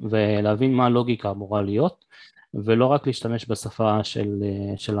נפרדים ולהבין מה הלוגיקה אמורה להיות, ולא רק להשתמש בשפה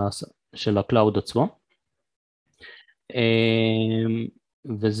של הקלאוד עצמו.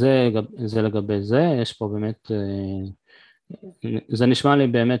 וזה לגבי זה, יש פה באמת, זה נשמע לי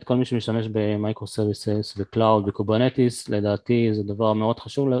באמת כל מי שמשתמש במייקרו סרוויסס וקלאוד וקוברנטיס, לדעתי זה דבר מאוד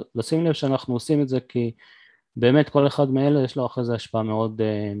חשוב לשים לב שאנחנו עושים את זה, כי באמת כל אחד מאלה יש לו אחרי זה השפעה מאוד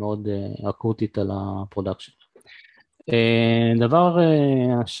מאוד אקוטית על הפרודקשן. דבר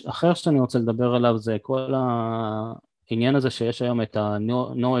אחר שאני רוצה לדבר עליו זה כל העניין הזה שיש היום את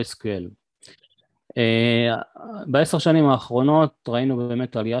ה-NoSQL. ב10 שנים האחרונות ראינו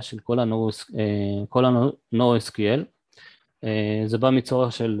באמת עלייה של כל ה-NoSQL, זה בא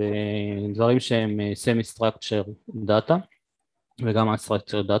מצורך של דברים שהם semi-structured data, וגם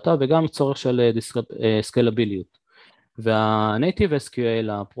structured data, וגם צורך של scalability. וה-Native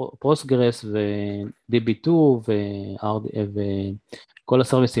SQL, ה-Postgres ו-DB2 וכל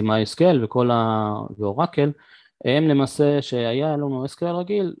הסרוויסים MySQL ו-Oracle, הם למעשה שהיה לנו SQL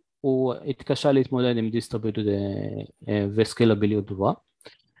רגיל, הוא התקשה להתמודד עם Distributed ו-Scalability גבוהה.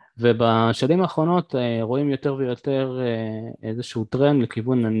 ובשנים האחרונות רואים יותר ויותר איזשהו טרנד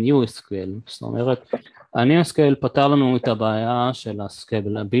לכיוון ה-New SQL, זאת אומרת, ה-New SQL פתר לנו את הבעיה של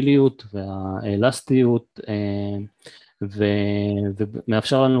ה-Scalability וה-Elasticity,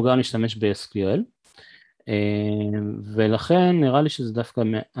 ומאפשר לנו גם להשתמש ב-SQL, ולכן נראה לי שזה דווקא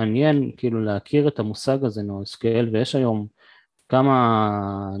מעניין כאילו להכיר את המושג הזה NoSQL, ויש היום כמה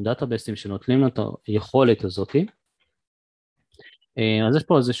דאטאבייסים שנותנים לנו את היכולת הזאת. אז יש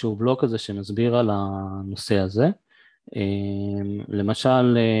פה איזשהו בלוק הזה שמסביר על הנושא הזה.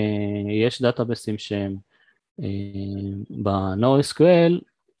 למשל, יש דאטאבייסים שהם ב-NoSQL,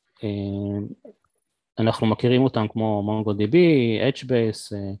 אנחנו מכירים אותם כמו MongoDB,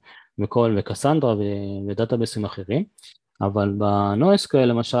 HBase וקסנדרה ודאטאבייסים אחרים, אבל ב-NoSQL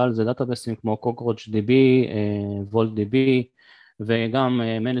למשל זה דאטאבייסים כמו CockroachDB, VaultDB, וגם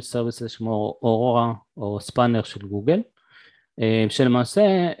Managed Services כמו Aurora או Spanner של גוגל,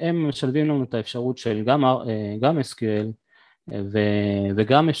 שלמעשה הם משלבים לנו את האפשרות של גם SQL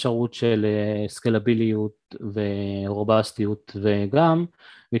וגם אפשרות של סקלביליות ורובסטיות, וגם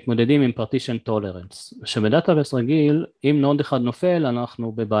מתמודדים עם partition tolerance, שבדאטאבייס רגיל אם נוד אחד נופל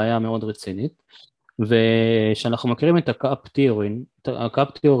אנחנו בבעיה מאוד רצינית, ושאנחנו מכירים את הקאפ תיאורי,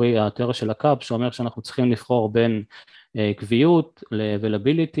 התיאוריה של הקאפ שאומר שאנחנו צריכים לבחור בין קביעות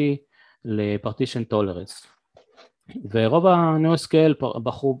ל-availability ל-partition tolerance, ורוב ה-NoSQL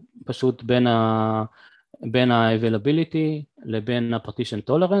בחרו פשוט בין ה-availability לבין ה-partition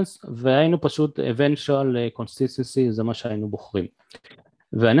tolerance, והיינו פשוט eventual consistency, זה מה שהיינו בוחרים.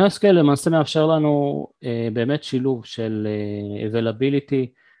 וה-NoSQL למעשה מאפשר לנו באמת שילוב של availability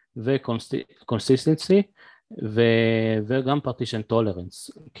ו-consistency, וגם partition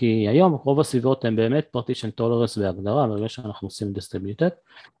tolerance, כי היום רוב הסביבות הן באמת partition tolerance בהגדרה, ברגע שאנחנו עושים distributed,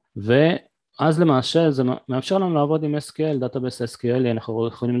 ואז למעשה זה מאפשר לנו לעבוד עם SQL, דאטאבייס SQL, אנחנו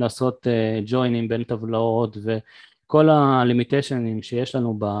יכולים לעשות joining בין טבלאות, וכל הלימיטיישנים שיש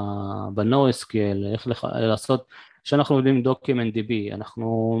לנו ב-NoSQL, איך לעשות, שאנחנו יודעים document DB,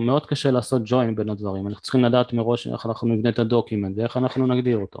 אנחנו מאוד קשה לעשות join בין הדברים, אנחנו צריכים לדעת מראש איך אנחנו נבנה את הדוקימנט, ואיך אנחנו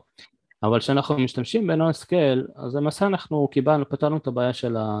נגדיר אותו. אבל כשאנחנו משתמשים ב-NoSQL, אז למעשה אנחנו פתרנו את הבעיה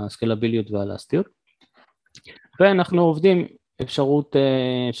של הסקלביליות והאלסטיות, ואנחנו עובדים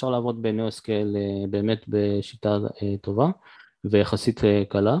אפשר לעבוד ב-NoSQL באמת בשיטה טובה ויחסית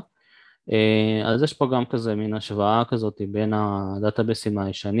קלה. אז יש פה גם כזה מין השוואה כזאת בין הדאטאבייסים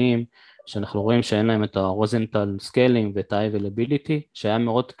הישנים, שאנחנו רואים שאין להם את ה-horizontal scaling ואת ה-availability, שהיה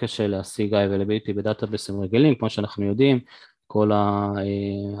מאוד קשה להשיג ה-availability בדאטאבייסים רגילים, כמו שאנחנו יודעים, כל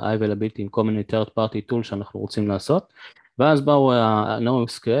ה-availability עם כל מיני third party tool שאנחנו רוצים לעשות, ואז באו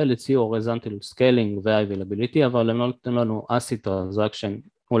ה-NoSQL, הציעו horizontal scaling ו-availability, אבל הם לא נותנים לנו ACID transaction,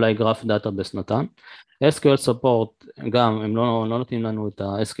 אולי graph database נתן. SQL support, גם הם לא נותנים לנו את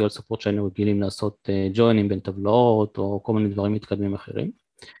ה-SQL support שהיינו רגילים לעשות joining בין טבלאות, או כל מיני דברים מתקדמים אחרים.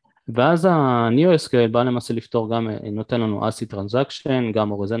 ואז ה-NewSQL בא למעשה לפתור גם, נותן לנו ACID transaction,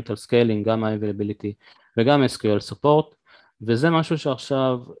 גם horizontal scaling, גם availability, וגם SQL support, וזה משהו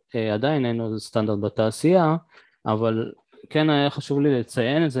שעכשיו עדיין אין לו סטנדרט בתעשייה, אבל כן היה חשוב לי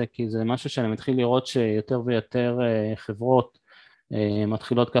לציין את זה, כי זה משהו שאני מתחיל לראות שיותר ויותר חברות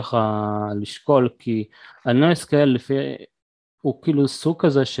מתחילות ככה לשקול, כי ה-NoSQL הוא כאילו סוג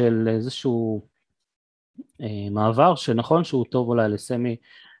כזה של איזשהו מעבר שנכון שהוא טוב אולי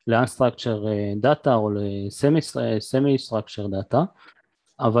ל-unstructured data או ל-semi-structured data,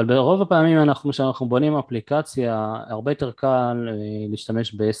 אבל ברוב הפעמים כשאנחנו בונים אפליקציה, הרבה יותר קל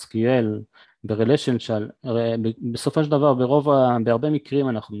להשתמש ב-SQL, ב-relationship, בסופו של דבר בהרבה מקרים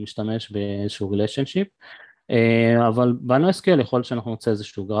אנחנו משתמש באיזשהו relationship, אבל ב-NoSQL יכול שאנחנו נוצא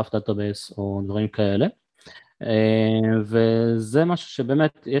איזשהו graph database או דברים כאלה, וזה משהו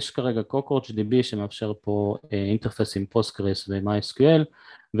שבאמת יש כרגע CockroachDB שמאפשר פה אינטרפייס עם Postgres ו-MySQL,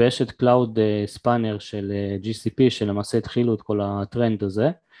 ויש את Cloud Spanner של GCP שלמעשה התחילו את כל הטרנד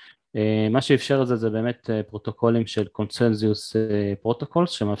הזה. מה שאפשר את זה באמת פרוטוקולים של Consensus Protocols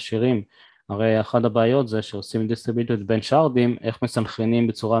שמאפשרים, הרי אחת הבעיות זה שעושים Distributed בין שרדים, איך מסנכרנים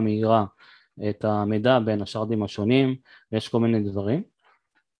בצורה מהירה את המידע בין השרדים השונים, ויש כל מיני דברים.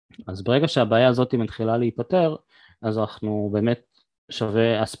 אז ברגע שהבעיה הזאת מתחילה להיפטר, אז אנחנו באמת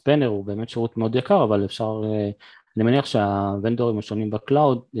שווה, הספנר הוא באמת שירות מאוד יקר, אבל אפשר, אני מניח שהוונדורים השונים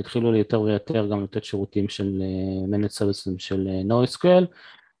בקלאוד יתחילו יותר ויותר גם לתת שירותים של Managed Services של NoSQL,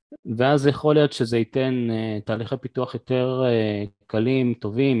 ואז יכול להיות שזה ייתן תהליכי פיתוח יותר קלים,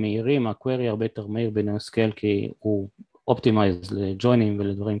 טובים, מהירים, הקווירי הרבה יותר מהיר ב-NoSQL כי הוא אופטימייז לג'וינים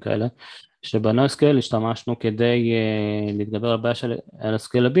ולדברים כאלה, שב-NoSQL השתמשנו כדי להתגבר על הבעיה על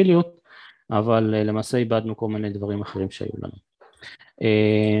הסקלביליות, אבל למעשה איבדנו כל מיני דברים אחרים שהיו לנו.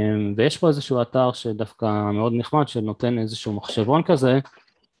 ויש פה איזשהו אתר שדווקא מאוד נחמד, שנותן איזשהו מחשבון כזה,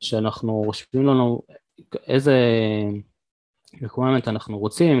 שאנחנו רושמים לנו איזה requirement אנחנו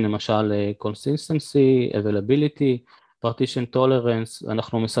רוצים, למשל consistency, availability, partition tolerance,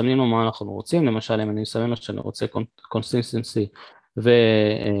 אנחנו מסמנים לו מה אנחנו רוצים, למשל אם אני מסמן לו שאני רוצה consistency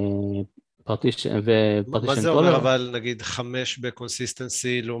partition tolerance. מה זה אומר אבל נגיד 5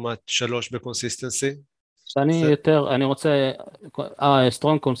 בקונסיסטנסי לעומת 3 בקונסיסטנסי? שאני יותר, אני רוצה,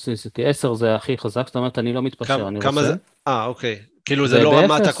 strong consistency, 10 זה הכי חזק, זאת אומרת אני לא מתפשר, אני רוצה. אוקיי, כאילו זה לא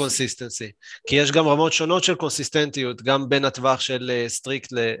רמת הקונסיסטנסי, כי יש גם רמות שונות של קונסיסטנטיות, גם בין הטווח של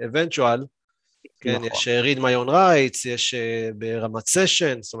סטריקט לאבנטואל, כן, יש read my own rights, יש ברמת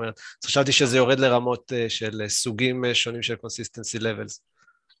session, זאת אומרת, חשבתי שזה יורד לרמות של סוגים שונים של consistency levels.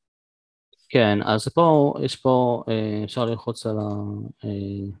 כן, אז פה, יש פה, אפשר ללחוץ על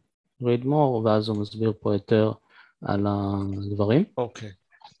read more, ואז הוא מסביר פה יותר על הדברים. אוקיי.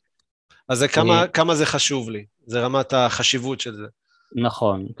 אז כמה זה חשוב לי? זה רמת החשיבות של זה.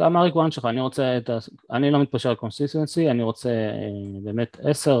 נכון, כמה הריקוואן שלך, אני לא מתפשר על consistency, אני רוצה באמת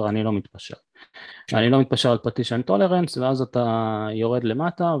 10, אני לא מתפשר. אני לא מתפשר על partition tolerance, ואז אתה יורד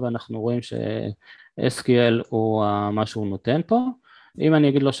למטה, ואנחנו רואים ש-SQL הוא מה שהוא נותן פה. אם אני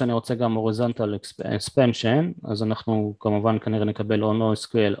אגיד לו שאני רוצה גם horizontal expansion, אז אנחנו כמובן כנראה נקבל או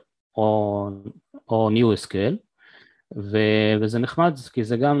NoSQL או NewSQL, וזה נחמד, כי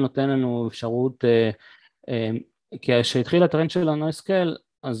זה גם נותן לנו אפשרות, כי כשהתחיל הטרנד של ה-NoSQL,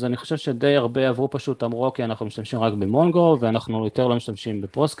 אז אני חושב שדי הרבה עברו פשוט, אמרו, אוקיי, אנחנו משתמשים רק במונגו, ואנחנו יותר לא משתמשים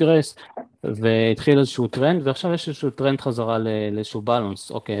בפרוסגרס, והתחיל איזשהו טרנד, ועכשיו יש איזשהו טרנד חזרה לאיזשהו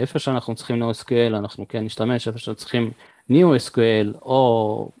בלנס, אוקיי, איפה שאנחנו צריכים NoSQL, אנחנו כן נשתמש, איפה שצריכים NewSQL,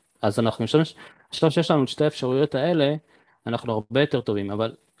 או, אז אנחנו נשתמש, עכשיו שיש לנו את שתי האפשרויות האלה, אנחנו הרבה יותר טובים,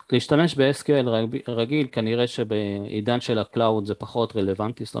 אבל להשתמש ב-SQL רגיל, כנראה שבעידן של הקלאוד זה פחות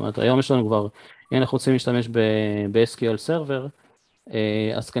רלוונטי, זאת אומרת, היום יש לנו כבר, אם אנחנו רוצים להשתמש ב-SQL סרבר,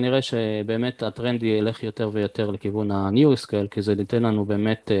 אז כנראה שבאמת הטרנד ילך יותר ויותר לכיוון ה-NewSQL, כי זה ניתן לנו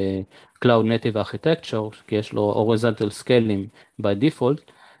באמת Cloud Native Architecture, כי יש לו Horizontal Scaling by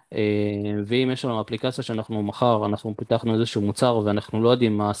Default, ואם יש לנו אפליקציה שאנחנו מחר, אנחנו פיתחנו איזשהו מוצר ואנחנו לא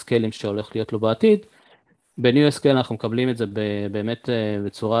יודעים מה הסקיילים שהולך להיות לו בעתיד, ב-NewSQL אנחנו מקבלים את זה באמת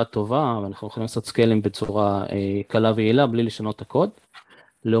בצורה טובה, ואנחנו יכולים לעשות סקיילים בצורה קלה ויעילה בלי לשנות את הקוד.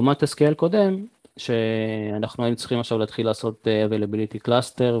 לעומת SQL קודם, שאנחנו היינו צריכים עכשיו להתחיל לעשות availability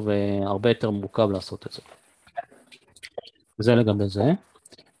cluster, והרבה יותר מורכב לעשות את זה. זה לגבי זה.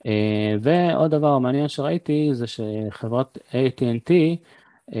 ועוד דבר מעניין שראיתי, זה שחברת AT&T,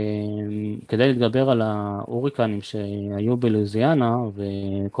 כדי להתגבר על ההוריקנים שהיו בלואיזיאנה,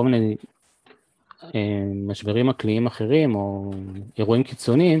 וכל מיני משברים אקלימיים אחרים, או אירועים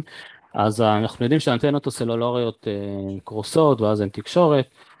קיצוניים, אז אנחנו יודעים שהאנטנות הסלולריות קרוסות, ואז אין תקשורת,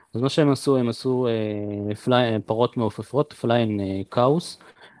 אז מה שהם עשו פרות מעופפות, flying cows,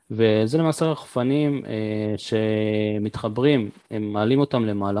 וזה למעשה רחפנים שמתחברים, הם מעלים אותם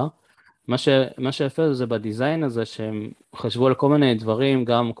למעלה. מה שיפה זה בדיזיין הזה, שהם חשבו על כל מיני דברים,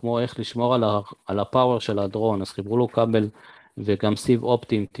 גם כמו איך לשמור על הפאוור של הדרון, אז חיברו לו כבל וגם סיב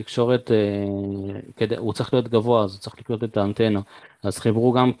אופטיים, תקשורת, הוא צריך להיות גבוה, אז הוא צריך לקלוט את האנטנה, אז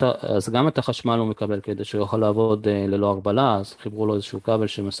חיברו גם את החשמל הוא מקבל כדי שהוא יוכל לעבוד ללא הגבלה, אז חיברו לו איזשהו כבל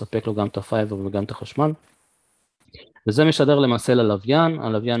שמספק לו גם את הפייבר וגם את החשמל, וזה משדר למעשה ללוויין,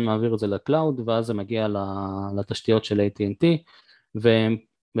 הלוויין מעביר את זה לקלאוד, ואז זה מגיע לתשתיות של AT&T, והם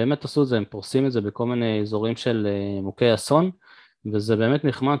באמת עשו את זה, הם פורסים את זה בכל מיני אזורים של מוכי אסון, וזה באמת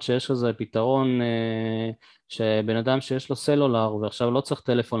נחמד שיש איזה פתרון שבן אדם שיש לו סלולר, ועכשיו לא צריך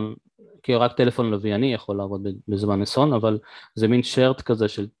טלפון, כי רק טלפון לווייני יכול לעבוד בזמן אסון, אבל זה מין שרט כזה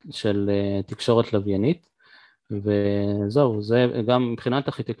של תקשורת לוויינית, וזהו, זה גם מבחינת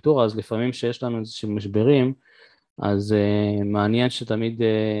ארכיטקטורה, אז לפעמים שיש לנו איזשהם משברים, אז מעניין שתמיד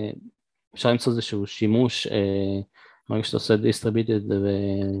אפשר למצוא איזשהו שימוש, ברגע שאתה עושה distributed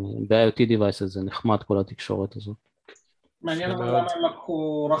ב-IoT devices, זה נחמד כל התקשורת הזאת. מעניין למה הם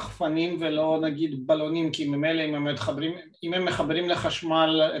לקחו רחפנים ולא נגיד בלונים, כי ממילא אם הם מחברים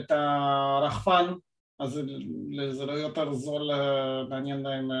לחשמל את הרחפן, אז זה לא יותר זול, מעניין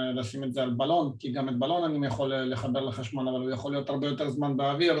להם לשים את זה על בלון, כי גם את בלון אני יכול לחבר לחשמל, אבל הוא יכול להיות הרבה יותר זמן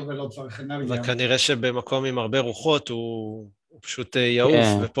באוויר ולא צריך אנרגיה. וכנראה שבמקום עם הרבה רוחות הוא פשוט יעוף,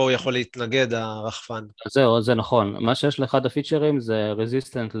 ופה הוא יכול להתנגד, הרחפן. זהו, זה נכון. מה שיש לאחד הפיצ'רים זה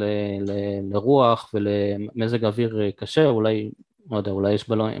רזיסטנט לרוח ולמזג אוויר קשה, אולי, לא יודע, אולי יש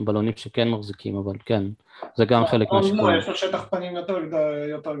בלונים שכן מחזיקים, אבל כן, זה גם חלק מהשיקול. לא, יש לו שטח פנים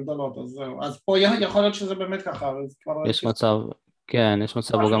יותר גדולות, אז זהו. אז פה יכול להיות שזה באמת ככה. יש מצב, כן, יש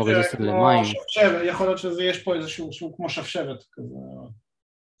מצב, הוא גם רזיסטנט למים. יכול להיות שיש פה איזשהו כמו שפשבת כזה.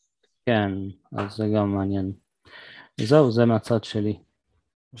 כן, אז זה גם מעניין. זהו, זה מהצד שלי.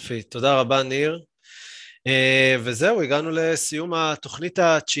 יופי, תודה רבה ניר. וזהו, הגענו לסיום התוכנית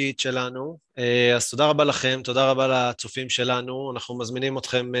התשיעית שלנו, אז תודה רבה לכם, תודה רבה לצופים שלנו, אנחנו מזמינים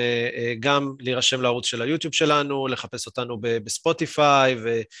אתכם גם להירשם לערוץ של היוטיוב שלנו, לחפש אותנו בספוטיפיי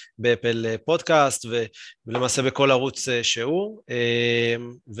ובאפל פודקאסט, ולמעשה בכל ערוץ שהוא,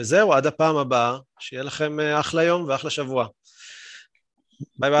 וזהו, עד הפעם הבאה, שיהיה לכם אחלה יום ואחלה שבוע.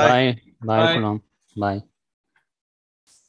 ביי ביי. ביי, ביי כולם, ביי.